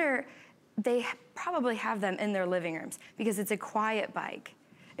I wonder, they probably have them in their living rooms because it's a quiet bike.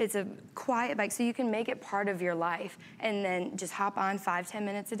 It's a quiet bike, so you can make it part of your life and then just hop on 5-10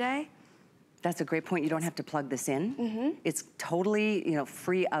 minutes a day. That's a great point. You don't have to plug this in. It's totally,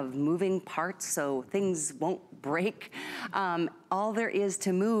 free of moving parts, so things won't break. All there is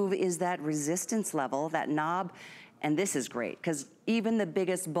to move is that resistance level, that knob, and this is great because even the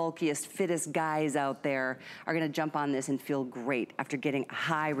biggest, bulkiest, fittest guys out there are gonna jump on this and feel great after getting a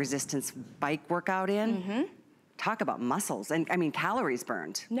high resistance bike workout in. Talk about muscles and calories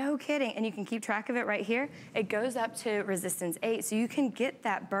burned. No kidding, and you can keep track of it right here. It goes up to resistance 8, so you can get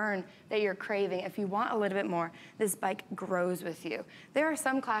that burn that you're craving. If you want a little bit more, this bike grows with you. There are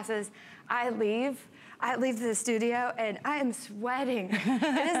some classes I leave the studio and I am sweating.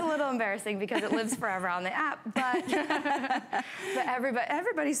 It is a little embarrassing because it lives forever on the app, but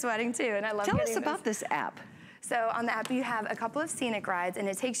everybody's sweating too, and I love getting this. Tell us about this app. So on the app, you have a couple of scenic rides, and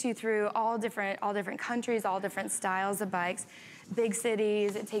it takes you through all different countries, all different styles of bikes, big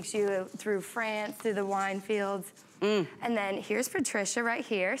cities. It takes you through France, through the wine fields. And then here's Patricia right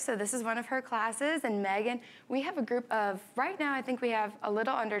here. So this is one of her classes, and Megan, we have a group of, right now I think we have a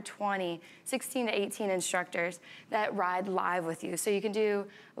little under 20, 16 to 18 instructors that ride live with you. So you can do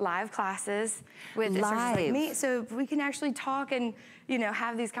live classes with instructors like me. So we can actually talk and, you know,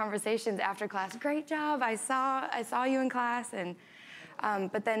 have these conversations after class. Great job, I saw you in class. And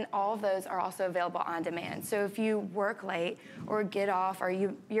but then all of those are also available on demand. So if you work late or get off or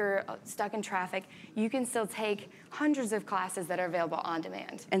you're stuck in traffic, you can still take hundreds of classes that are available on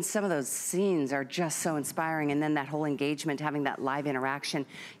demand. And some of those scenes are just so inspiring, and then that whole engagement, having that live interaction.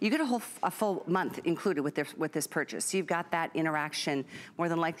 You get a full month included with this purchase. So you've got that interaction. More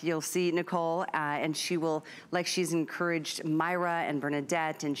than likely you'll see Nicole, and she will, like she's encouraged Myra and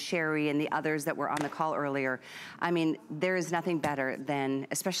Bernadette and Sherry and the others that were on the call earlier. I mean, there is nothing better than,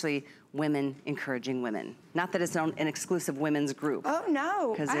 especially women encouraging women. Not that it's an exclusive women's group. Oh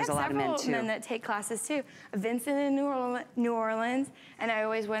no, because there's a lot of men too. I have several men that take classes too. Vincent in New Orleans, and I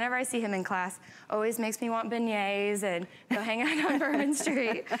always, whenever I see him in class, always makes me want beignets and go hang out on Bourbon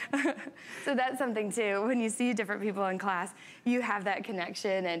Street. So that's something too. When you see different people in class, you have that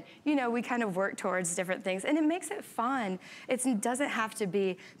connection, and you know, we kind of work towards different things, and it makes it fun. It doesn't have to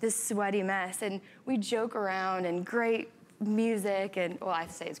be this sweaty mess, and we joke around and great music, and well, I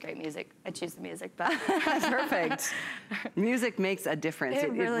say it's great music. I choose the music, but that's perfect. Music makes a difference.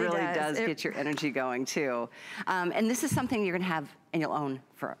 It really does get your energy going too. And this is something you're gonna have and you'll own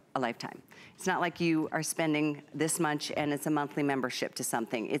for a lifetime. It's not like you are spending this much and it's a monthly membership to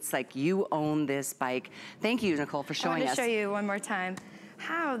something. It's like you own this bike. Thank you, Nicole, for showing us. I want to show you one more time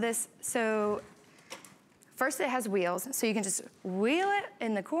how this, so first it has wheels, so you can just wheel it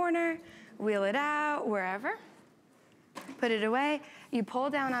in the corner, wheel it out, wherever. Put it away. You pull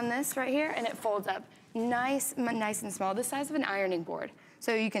down on this right here, and it folds up nice and small, the size of an ironing board.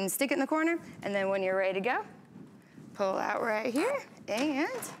 So you can stick it in the corner, and then when you're ready to go, pull out right here, and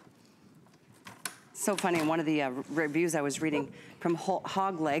so funny. One of the reviews I was reading from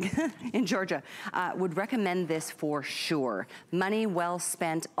Hogleg in Georgia would recommend this for sure. Money well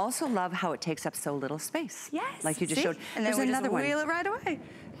spent. Also love how it takes up so little space. Yes. Like you just showed. And then there's we another just one. Wheel it right away.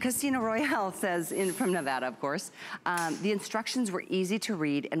 Casino Royale says, from Nevada, of course, the instructions were easy to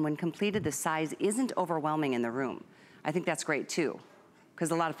read, and when completed, the size isn't overwhelming in the room. I think that's great too, because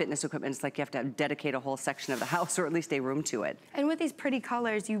a lot of fitness equipment, it's like you have to dedicate a whole section of the house or at least a room to it. And with these pretty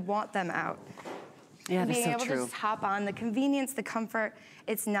colors, you want them out. Yeah, that's so true. Being able to just hop on, the convenience, the comfort,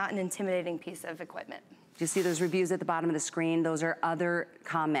 it's not an intimidating piece of equipment. Do you see those reviews at the bottom of the screen? Those are other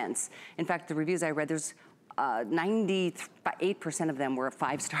comments. In fact, the reviews I read, there's 98% of them were a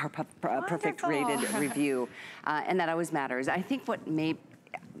 5-star perfect rated review, and that always matters. I think what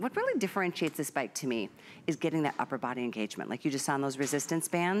really differentiates this bike to me is getting that upper body engagement, like you just saw on those resistance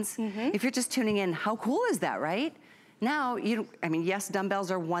bands. If you're just tuning in, how cool is that, right? Now, I mean, yes,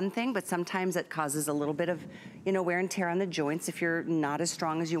 dumbbells are one thing, but sometimes it causes a little bit of, wear and tear on the joints if you're not as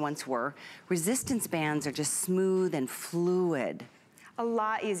strong as you once were. Resistance bands are just smooth and fluid. A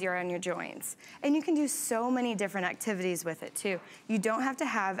lot easier on your joints. And you can do so many different activities with it too. You don't have to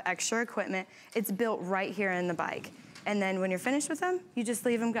have extra equipment. It's built right here in the bike. And then when you're finished with them, you just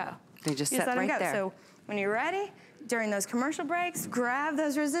leave them go. They just set right there. So when you're ready, during those commercial breaks, grab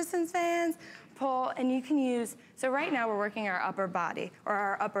those resistance bands, pull, and you can use, so right now we're working our upper body or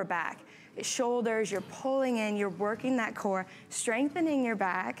our upper back. Shoulders, you're pulling in, you're working that core, strengthening your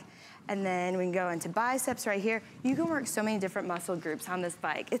back. And then we can go into biceps right here. You can work so many different muscle groups on this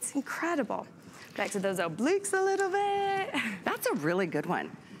bike. It's incredible. Back to those obliques a little bit. That's a really good one.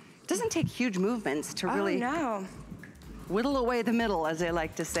 It doesn't take huge movements to really whittle away the middle, as they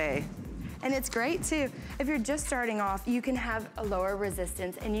like to say. And it's great too. If you're just starting off, you can have a lower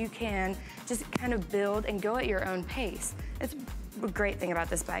resistance and you can just kind of build and go at your own pace. It's a great thing about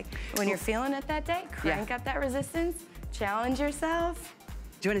this bike. When you're feeling it that day, crank up that resistance, challenge yourself.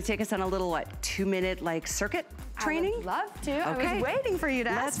 Do you want to take us on a little, 2-minute circuit training? I would love to. Okay. I was waiting for you to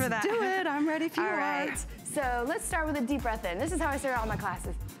ask for that. Let's do it. I'm ready if you are. All right. So let's start with a deep breath in. This is how I start all my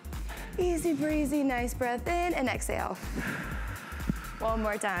classes. Easy breezy, nice breath in and exhale. One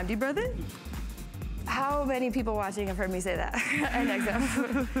more time. Deep breath in. How many people watching have heard me say that? And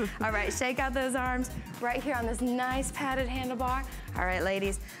exhale. All right, shake out those arms right here on this nice padded handlebar. All right,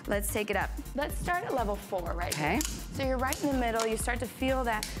 ladies, let's take it up. Let's start at level 4 right here. So you're right in the middle. You start to feel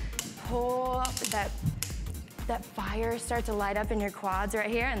that pull, that that fire start to light up in your quads right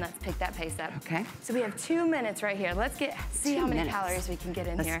here, and let's pick that pace up. Okay. So we have 2 minutes right here. Let's see how many calories we can get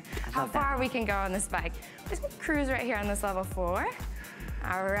in here. How far we can go on this bike. We're just gonna cruise right here on this level 4.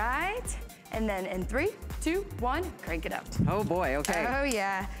 All right. And then in 3, 2, 1, crank it up. Oh boy, okay. Oh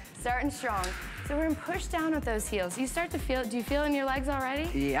yeah, starting strong. So we're gonna push down with those heels. You start to feel, do you feel in your legs already?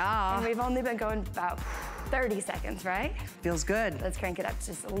 Yeah. And we've only been going about 30 seconds, right? Feels good. Let's crank it up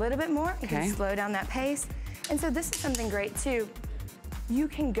just a little bit more. You can slow down that pace. And so this is something great too. You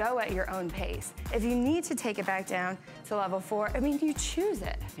can go at your own pace. If you need to take it back down to level 4, I mean, you choose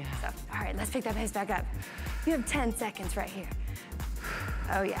it. Yeah. So, all right, let's pick that pace back up. You have 10 seconds right here.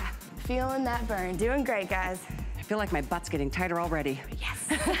 Oh yeah, feeling that burn. Doing great, guys. I feel like my butt's getting tighter already. Yes.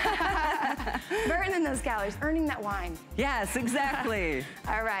 Burning those calories, earning that wine. Yes, exactly.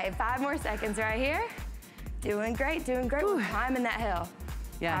 All right, 5 more seconds right here. Doing great, doing great. We're climbing that hill.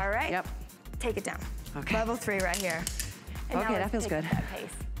 Yeah. All right. Yep. Take it down. Okay. Level 3 right here. And okay, now that feels good. that pace.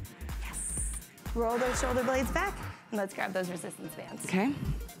 Yes. Roll those shoulder blades back, and let's grab those resistance bands. Okay.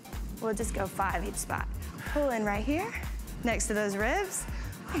 We'll just go 5 each spot. Pull in right here, next to those ribs.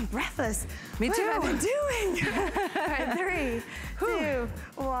 I'm breathless. Me too. What have I been doing? All right, 3, 2,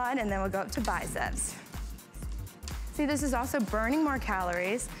 1, and then we'll go up to biceps. See, this is also burning more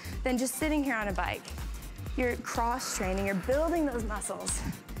calories than just sitting here on a bike. You're cross-training, you're building those muscles.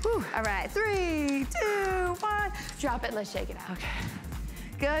 Whew. All right, 3, 2, 1. Drop it, let's shake it out. Okay.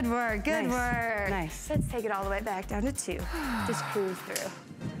 Good work, good work. Nice. Let's take it all the way back down to 2. Just cruise through.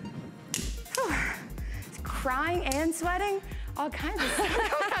 Whew. Crying and sweating, all kinds of stuff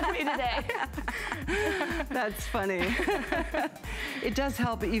going on to me today. That's funny. It does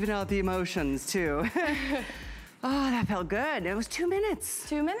help even out the emotions too. Oh, that felt good. It was 2 minutes.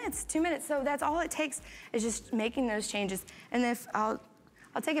 2 minutes, 2 minutes. So that's all it takes is just making those changes. And if I'll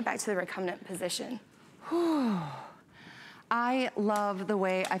take it back to the recumbent position. I love the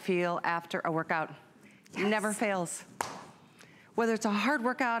way I feel after a workout. Yes. Never fails. Whether it's a hard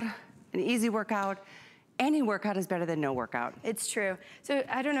workout, an easy workout, any workout is better than no workout. It's true. So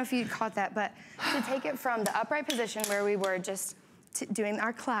I don't know if you caught that, but to take it from the upright position where we were just doing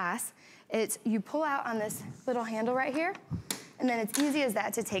our class, it's you pull out on this little handle right here, and then it's easy as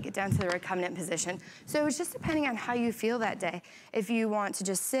that to take it down to the recumbent position. So it's just depending on how you feel that day. If you want to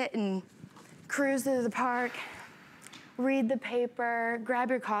just sit and cruise through the park, read the paper, grab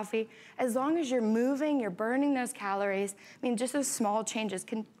your coffee, as long as you're moving, you're burning those calories. I mean, just those small changes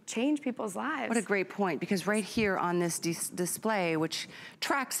can change people's lives. What a great point, because right here on this display, which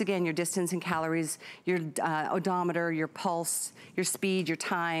tracks, again, your distance and calories, your odometer, your pulse, your speed, your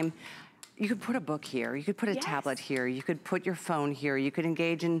time, you could put a book here, you could put a tablet here, you could put your phone here, you could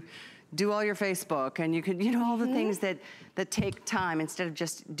engage in, do all your Facebook, and you could, you know, all the things that take time. Instead of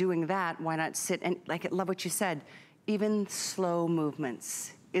just doing that, why not sit and, like, I love what you said, even slow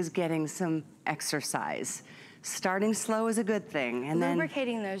movements is getting some exercise. Starting slow is a good thing. And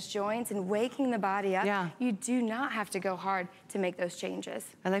lubricating those joints and waking the body up. Yeah. You do not have to go hard to make those changes.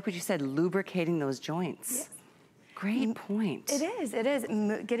 I like what you said, lubricating those joints. Yes. Great point. It is, it is.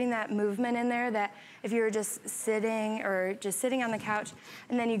 Getting that movement in there, that if you're just sitting or just sitting on the couch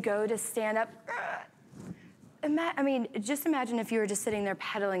and then you go to stand up, I mean, just imagine if you were just sitting there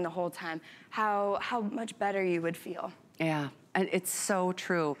pedaling the whole time, how much better you would feel. Yeah, and it's so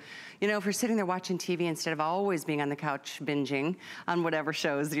true. You know, if you're sitting there watching TV instead of always being on the couch binging on whatever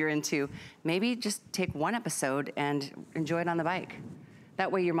shows you're into, maybe just take one episode and enjoy it on the bike.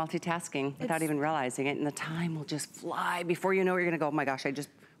 That way you're multitasking without even realizing it, and the time will just fly. Before you know it, you're gonna go, oh my gosh, I just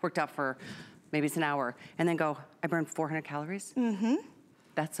worked out for, maybe it's an hour, and then go, I burned 400 calories? Mm-hmm.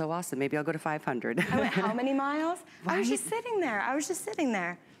 That's so awesome. Maybe I'll go to 500. I went how many miles? Right? I was just sitting there. I was just sitting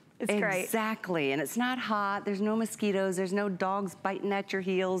there. It's great. Exactly, and it's not hot, there's no mosquitoes, there's no dogs biting at your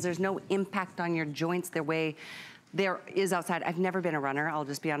heels, there's no impact on your joints the way there is outside. I've never been a runner, I'll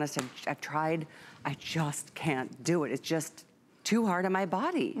just be honest, I've tried, I just can't do it. It's just too hard on my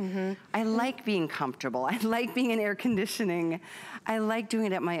body. Mm-hmm. I like being comfortable, I like being in air conditioning, I like doing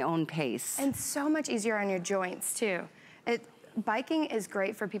it at my own pace. And so much easier on your joints too. Biking is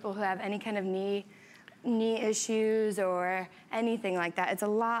great for people who have any kind of knee issues or anything like that. It's a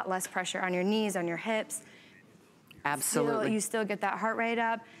lot less pressure on your knees, on your hips. Absolutely. You still get that heart rate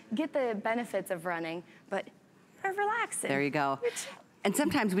up, get the benefits of running, but you're relaxing. There you go. And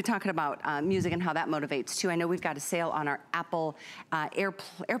sometimes we're talking about music and how that motivates too. I know we've got a sale on our Apple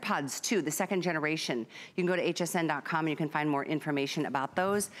AirPods 2, the second generation. You can go to hsn.com and you can find more information about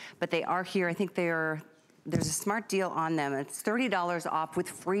those, but they are here. I think they're there's a smart deal on them. It's $30 off with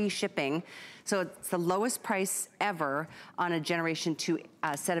free shipping. So it's the lowest price ever on a Generation 2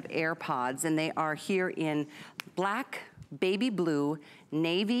 set of AirPods. And they are here in black, baby blue,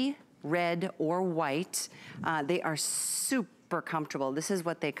 navy, red, or white. They are super comfortable. This is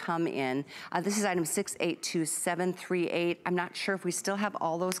what they come in. This is item 682738. I'm not sure if we still have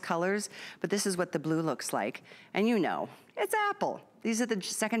all those colors, but this is what the blue looks like. And you know, it's Apple. These are the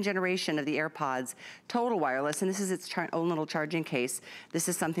second generation of the AirPods, total wireless, and this is its own little charging case. This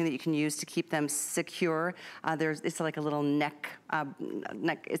is something that you can use to keep them secure. It's like a little neck,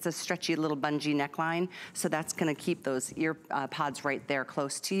 it's a stretchy little bungee neckline, so that's gonna keep those ear pods right there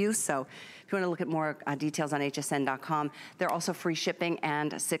close to you. So if you wanna look at more details on hsn.com, they're also free shipping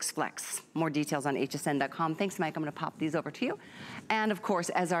and 6 Flex. More details on hsn.com. Thanks, Mike, I'm gonna pop these over to you. And of course,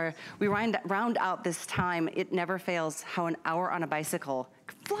 as we round out this time, it never fails how an hour on a bicycle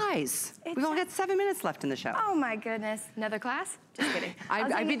flies. We've only got 7 minutes left in the show. Oh my goodness. Another class? Just kidding.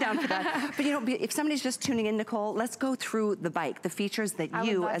 I'd be down for that. But you know, if somebody's just tuning in, Nicole, let's go through the bike, the features that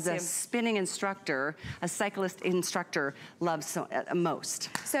you as a spinning instructor, a cyclist instructor, love most.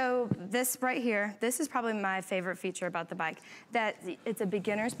 So this right here, this is probably my favorite feature about the bike. That it's a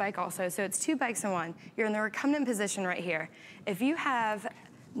beginner's bike also, so it's 2 bikes in one. You're in the recumbent position right here. If you have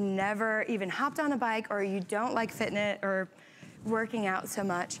never even hopped on a bike or you don't like fitness or working out so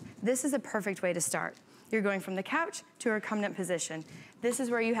much, this is a perfect way to start. You're going from the couch to a recumbent position. This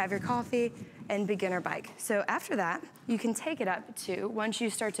is where you have your coffee and beginner bike. So after that, you can take it up to, once you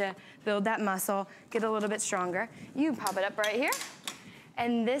start to build that muscle, get a little bit stronger, you pop it up right here.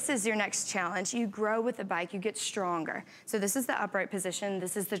 And this is your next challenge. You grow with the bike, you get stronger. So this is the upright position.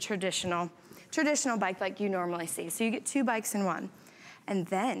 This is the traditional bike like you normally see. So you get 2 bikes in one. And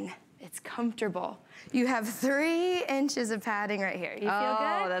then it's comfortable. You have 3 inches of padding right here. You feel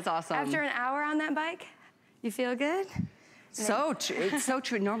good? Oh, that's awesome. After an hour on that bike, you feel good? So true, it's so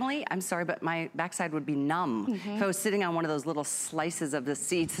true. Normally, I'm sorry, but my backside would be numb if I was sitting on one of those little slices of the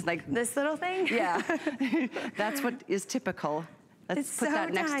seats. Like this little thing? Yeah, that's what is typical. Let's put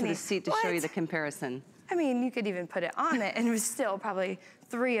that next to the seat to show you the comparison. I mean, you could even put it on it and it was still probably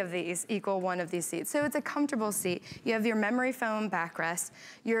 3 of these equal 1 of these seats. So it's a comfortable seat. You have your memory foam backrest,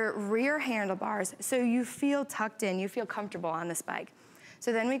 your rear handlebars, so you feel tucked in, you feel comfortable on this bike.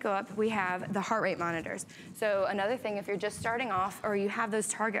 So then we go up, we have the heart rate monitors. So another thing, if you're just starting off or you have those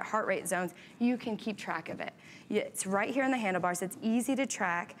target heart rate zones, you can keep track of it. It's right here in the handlebars. It's easy to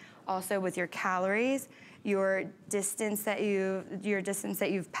track also with your calories, your distance that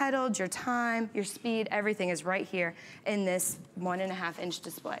you've pedaled, your time, your speed, everything is right here in this 1.5 inch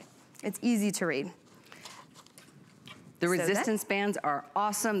display. It's easy to read. The resistance bands are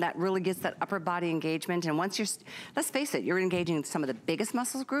awesome. That really gets that upper body engagement. And once let's face it, you're engaging some of the biggest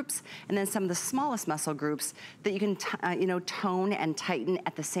muscle groups and then some of the smallest muscle groups that you can, tone and tighten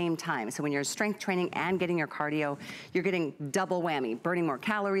at the same time. So when you're strength training and getting your cardio, you're getting double whammy, burning more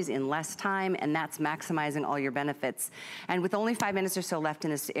calories in less time, and that's maximizing all your benefits. And with only 5 minutes or so left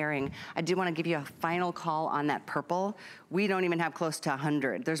in this airing, I do want to give you a final call on that purple. We don't even have close to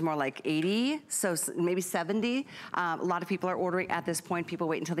 100. There's more like 80, so maybe 70. A lot of people are ordering at this point. People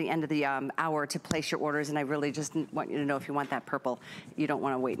wait until the end of the hour to place your orders, and I really just want you to know if you want that purple, you don't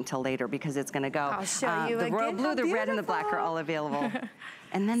want to wait until later because it's going to go. I'll show you the royal blue, the red, and the black are all available.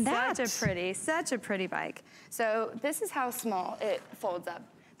 And then such a pretty bike. So this is how small it folds up.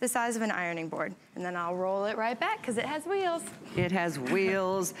 The size of an ironing board. And then I'll roll it right back because it has wheels. It has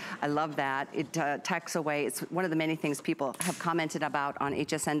wheels. I love that. It tucks away. It's one of the many things people have commented about on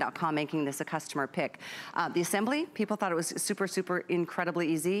hsn.com, making this a customer pick. The assembly, people thought it was super, super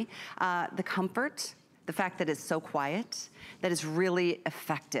incredibly easy. The comfort, the fact that it's so quiet, that it's really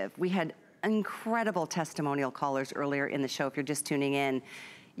effective. We had incredible testimonial callers earlier in the show. If you're just tuning in,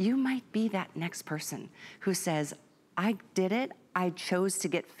 you might be that next person who says, I did it. I chose to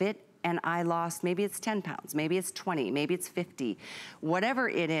get fit and I lost, maybe it's 10 pounds, maybe it's 20, maybe it's 50. Whatever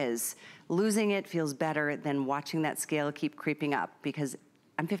it is, losing it feels better than watching that scale keep creeping up, because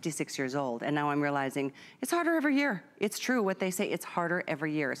I'm 56 years old and now I'm realizing it's harder every year. It's true what they say, it's harder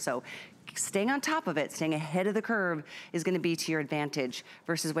every year. So staying on top of it, staying ahead of the curve is gonna be to your advantage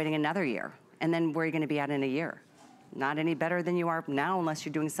versus waiting another year. And then where are you gonna be at in a year? Not any better than you are now unless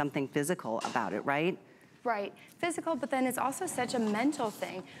you're doing something physical about it, right? Right, physical, but then it's also such a mental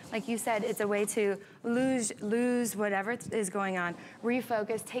thing. Like you said, it's a way to lose whatever is going on,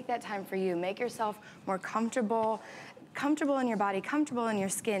 refocus, take that time for you, make yourself more comfortable in your body, comfortable in your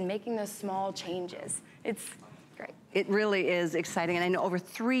skin, making those small changes. It's great. It really is exciting, and I know over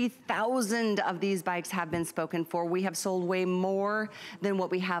 3,000 of these bikes have been spoken for. We have sold way more than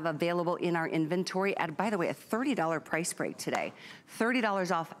what we have available in our inventory at, by the way, a $30 price break today.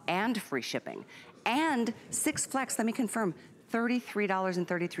 $30 off and free shipping. And 6 Flex, let me confirm,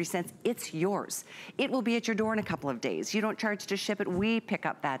 $33.33. It's yours. It will be at your door in a couple of days. You don't charge to ship it. We pick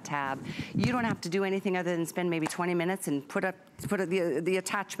up that tab. You don't have to do anything other than spend maybe 20 minutes and put the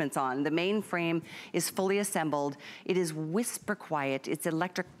attachments on. The main frame is fully assembled. It is whisper quiet. It's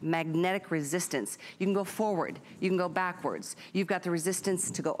electric magnetic resistance. You can go forward. You can go backwards. You've got the resistance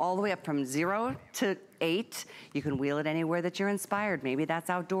to go all the way up from 0 to 8. You can wheel it anywhere that you're inspired. Maybe that's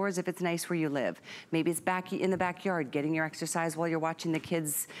outdoors if it's nice where you live. Maybe it's back in the backyard, getting your exercise while you're watching the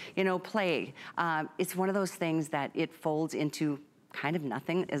kids, you know, play. It's one of those things that it folds into kind of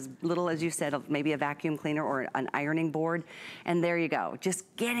nothing, as little as you said, maybe a vacuum cleaner or an ironing board. And there you go.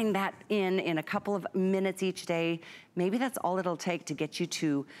 Just getting that in a couple of minutes each day. Maybe that's all it'll take to get you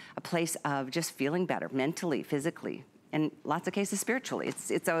to a place of just feeling better mentally, physically, and lots of cases spiritually.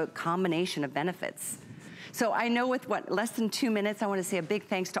 It's a combination of benefits. So I know with less than 2 minutes, I want to say a big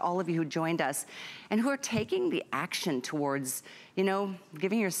thanks to all of you who joined us and who are taking the action towards, you know,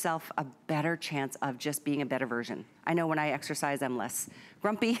 giving yourself a better chance of just being a better version. I know when I exercise, I'm less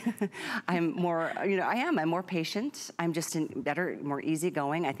grumpy. I'm more, you know, I'm more patient. I'm just better, more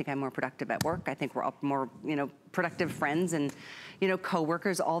easygoing. I think I'm more productive at work. I think we're all more, you know, productive friends and, you know,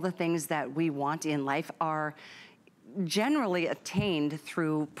 coworkers. All the things that we want in life are generally attained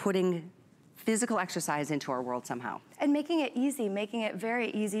through putting physical exercise into our world somehow. And making it easy, making it very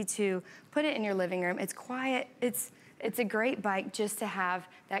easy to put it in your living room. It's quiet, it's a great bike just to have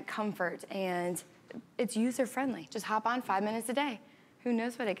that comfort, and it's user-friendly. Just hop on 5 minutes a day. Who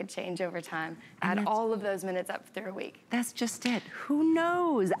knows what it could change over time. Add all of those minutes up through a week. That's just it. Who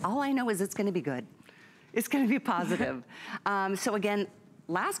knows? All I know is it's gonna be good. It's gonna be positive. So again,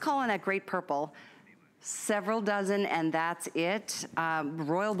 last call on that great purple. Several dozen, and that's it.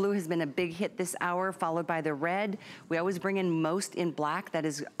 Royal blue has been a big hit this hour, followed by the red. We always bring in most in black. That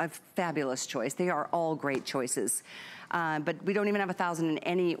is a fabulous choice. They are all great choices. But we don't even have 1,000 in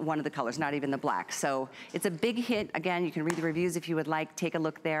any one of the colors, not even the black. So it's a big hit. Again, you can read the reviews if you would like. Take a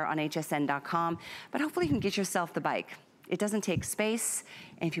look there on hsn.com. But hopefully you can get yourself the bike. It doesn't take space,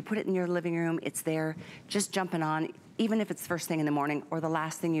 and if you put it in your living room, it's there, just jumping on, even if it's first thing in the morning, or the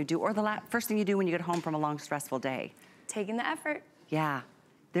last thing you do, or the first thing you do when you get home from a long, stressful day. Taking the effort. Yeah.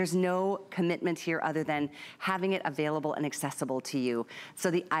 There's no commitment here other than having it available and accessible to you.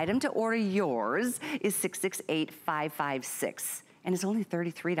 So the item to order yours is 668-556. And it's only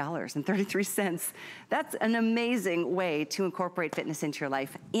 $33.33. That's an amazing way to incorporate fitness into your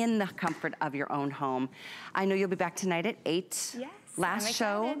life in the comfort of your own home. I know you'll be back tonight at 8. Yes, Last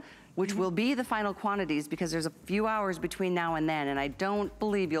show, which will be the final quantities because there's a few hours between now and then, and I don't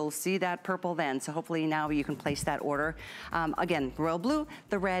believe you'll see that purple then, so hopefully now you can place that order. Again, royal blue,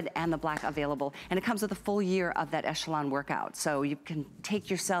 the red, and the black available, and it comes with a full year of that Echelon workout, so you can take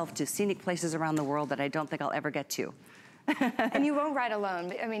yourself to scenic places around the world that I don't think I'll ever get to. And you won't ride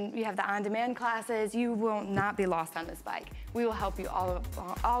alone. I mean, you have the on-demand classes. You will not be lost on this bike. We will help you all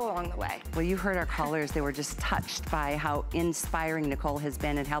along the way. Well, you heard our callers. They were just touched by how inspiring Nicole has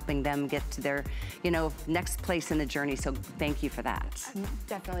been in helping them get to their, you know, next place in the journey. So thank you for that. I'm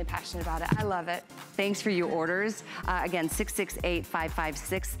definitely passionate about it. I love it. Thanks for your orders. Again,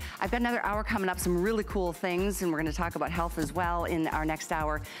 668-556. I've got another hour coming up, some really cool things, and we're going to talk about health as well in our next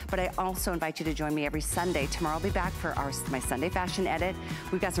hour. But I also invite you to join me every Sunday. Tomorrow I'll be back for my Sunday fashion edit.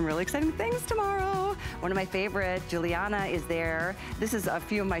 We've got some really exciting things tomorrow. One of my favorite, Juliana, is there. This is a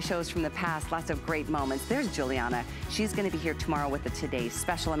few of my shows from the past, lots of great moments. There's Juliana. She's going to be here tomorrow with the Today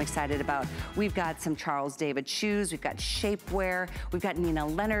Special I'm excited about. We've got some Charles David shoes. We've got shapewear. We've got Nina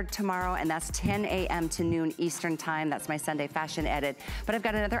Leonard tomorrow, and that's 10 a.m. to noon Eastern time. That's my Sunday fashion edit. But I've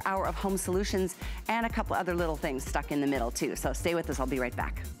got another hour of home solutions and a couple other little things stuck in the middle too. So stay with us. I'll be right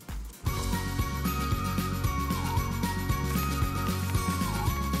back.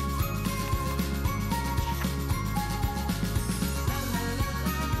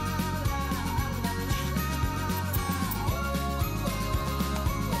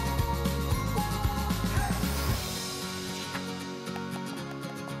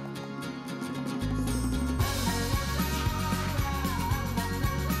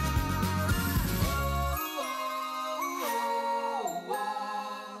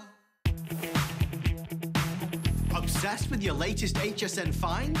 Obsessed with your latest HSN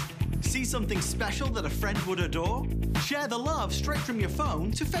find? See something special that a friend would adore? Share the love straight from your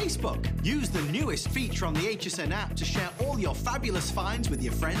phone to Facebook. Use the newest feature on the HSN app to share all your fabulous finds with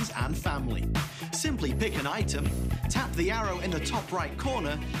your friends and family. Simply pick an item, tap the arrow in the top right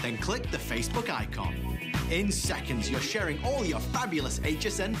corner, then click the Facebook icon. In seconds, you're sharing all your fabulous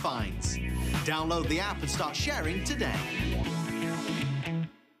HSN finds. Download the app and start sharing today.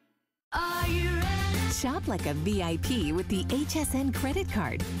 Are you ready? Shop like a VIP with the HSN credit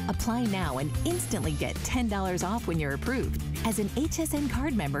card. Apply now and instantly get $10 off when you're approved. As an HSN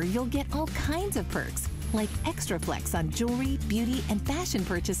card member, you'll get all kinds of perks, like extra flex on jewelry, beauty, and fashion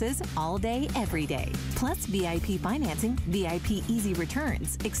purchases all day, every day. Plus VIP financing, VIP easy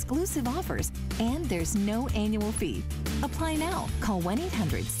returns, exclusive offers, and there's no annual fee. Apply now. Call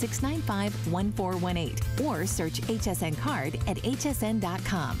 1-800-695-1418 or search HSN card at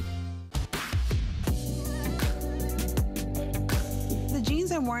hsn.com. The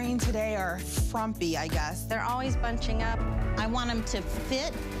jeans I'm wearing today are frumpy, I guess. They're always bunching up. I want them to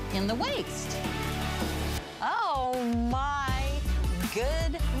fit in the waist. Oh my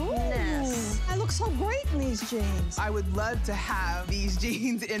goodness. I look so great in these jeans. I would love to have these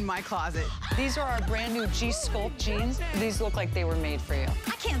jeans in my closet. These are our brand new G Sculpt jeans. These look like they were made for you.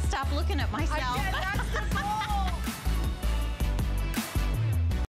 I can't stop looking at myself. That's the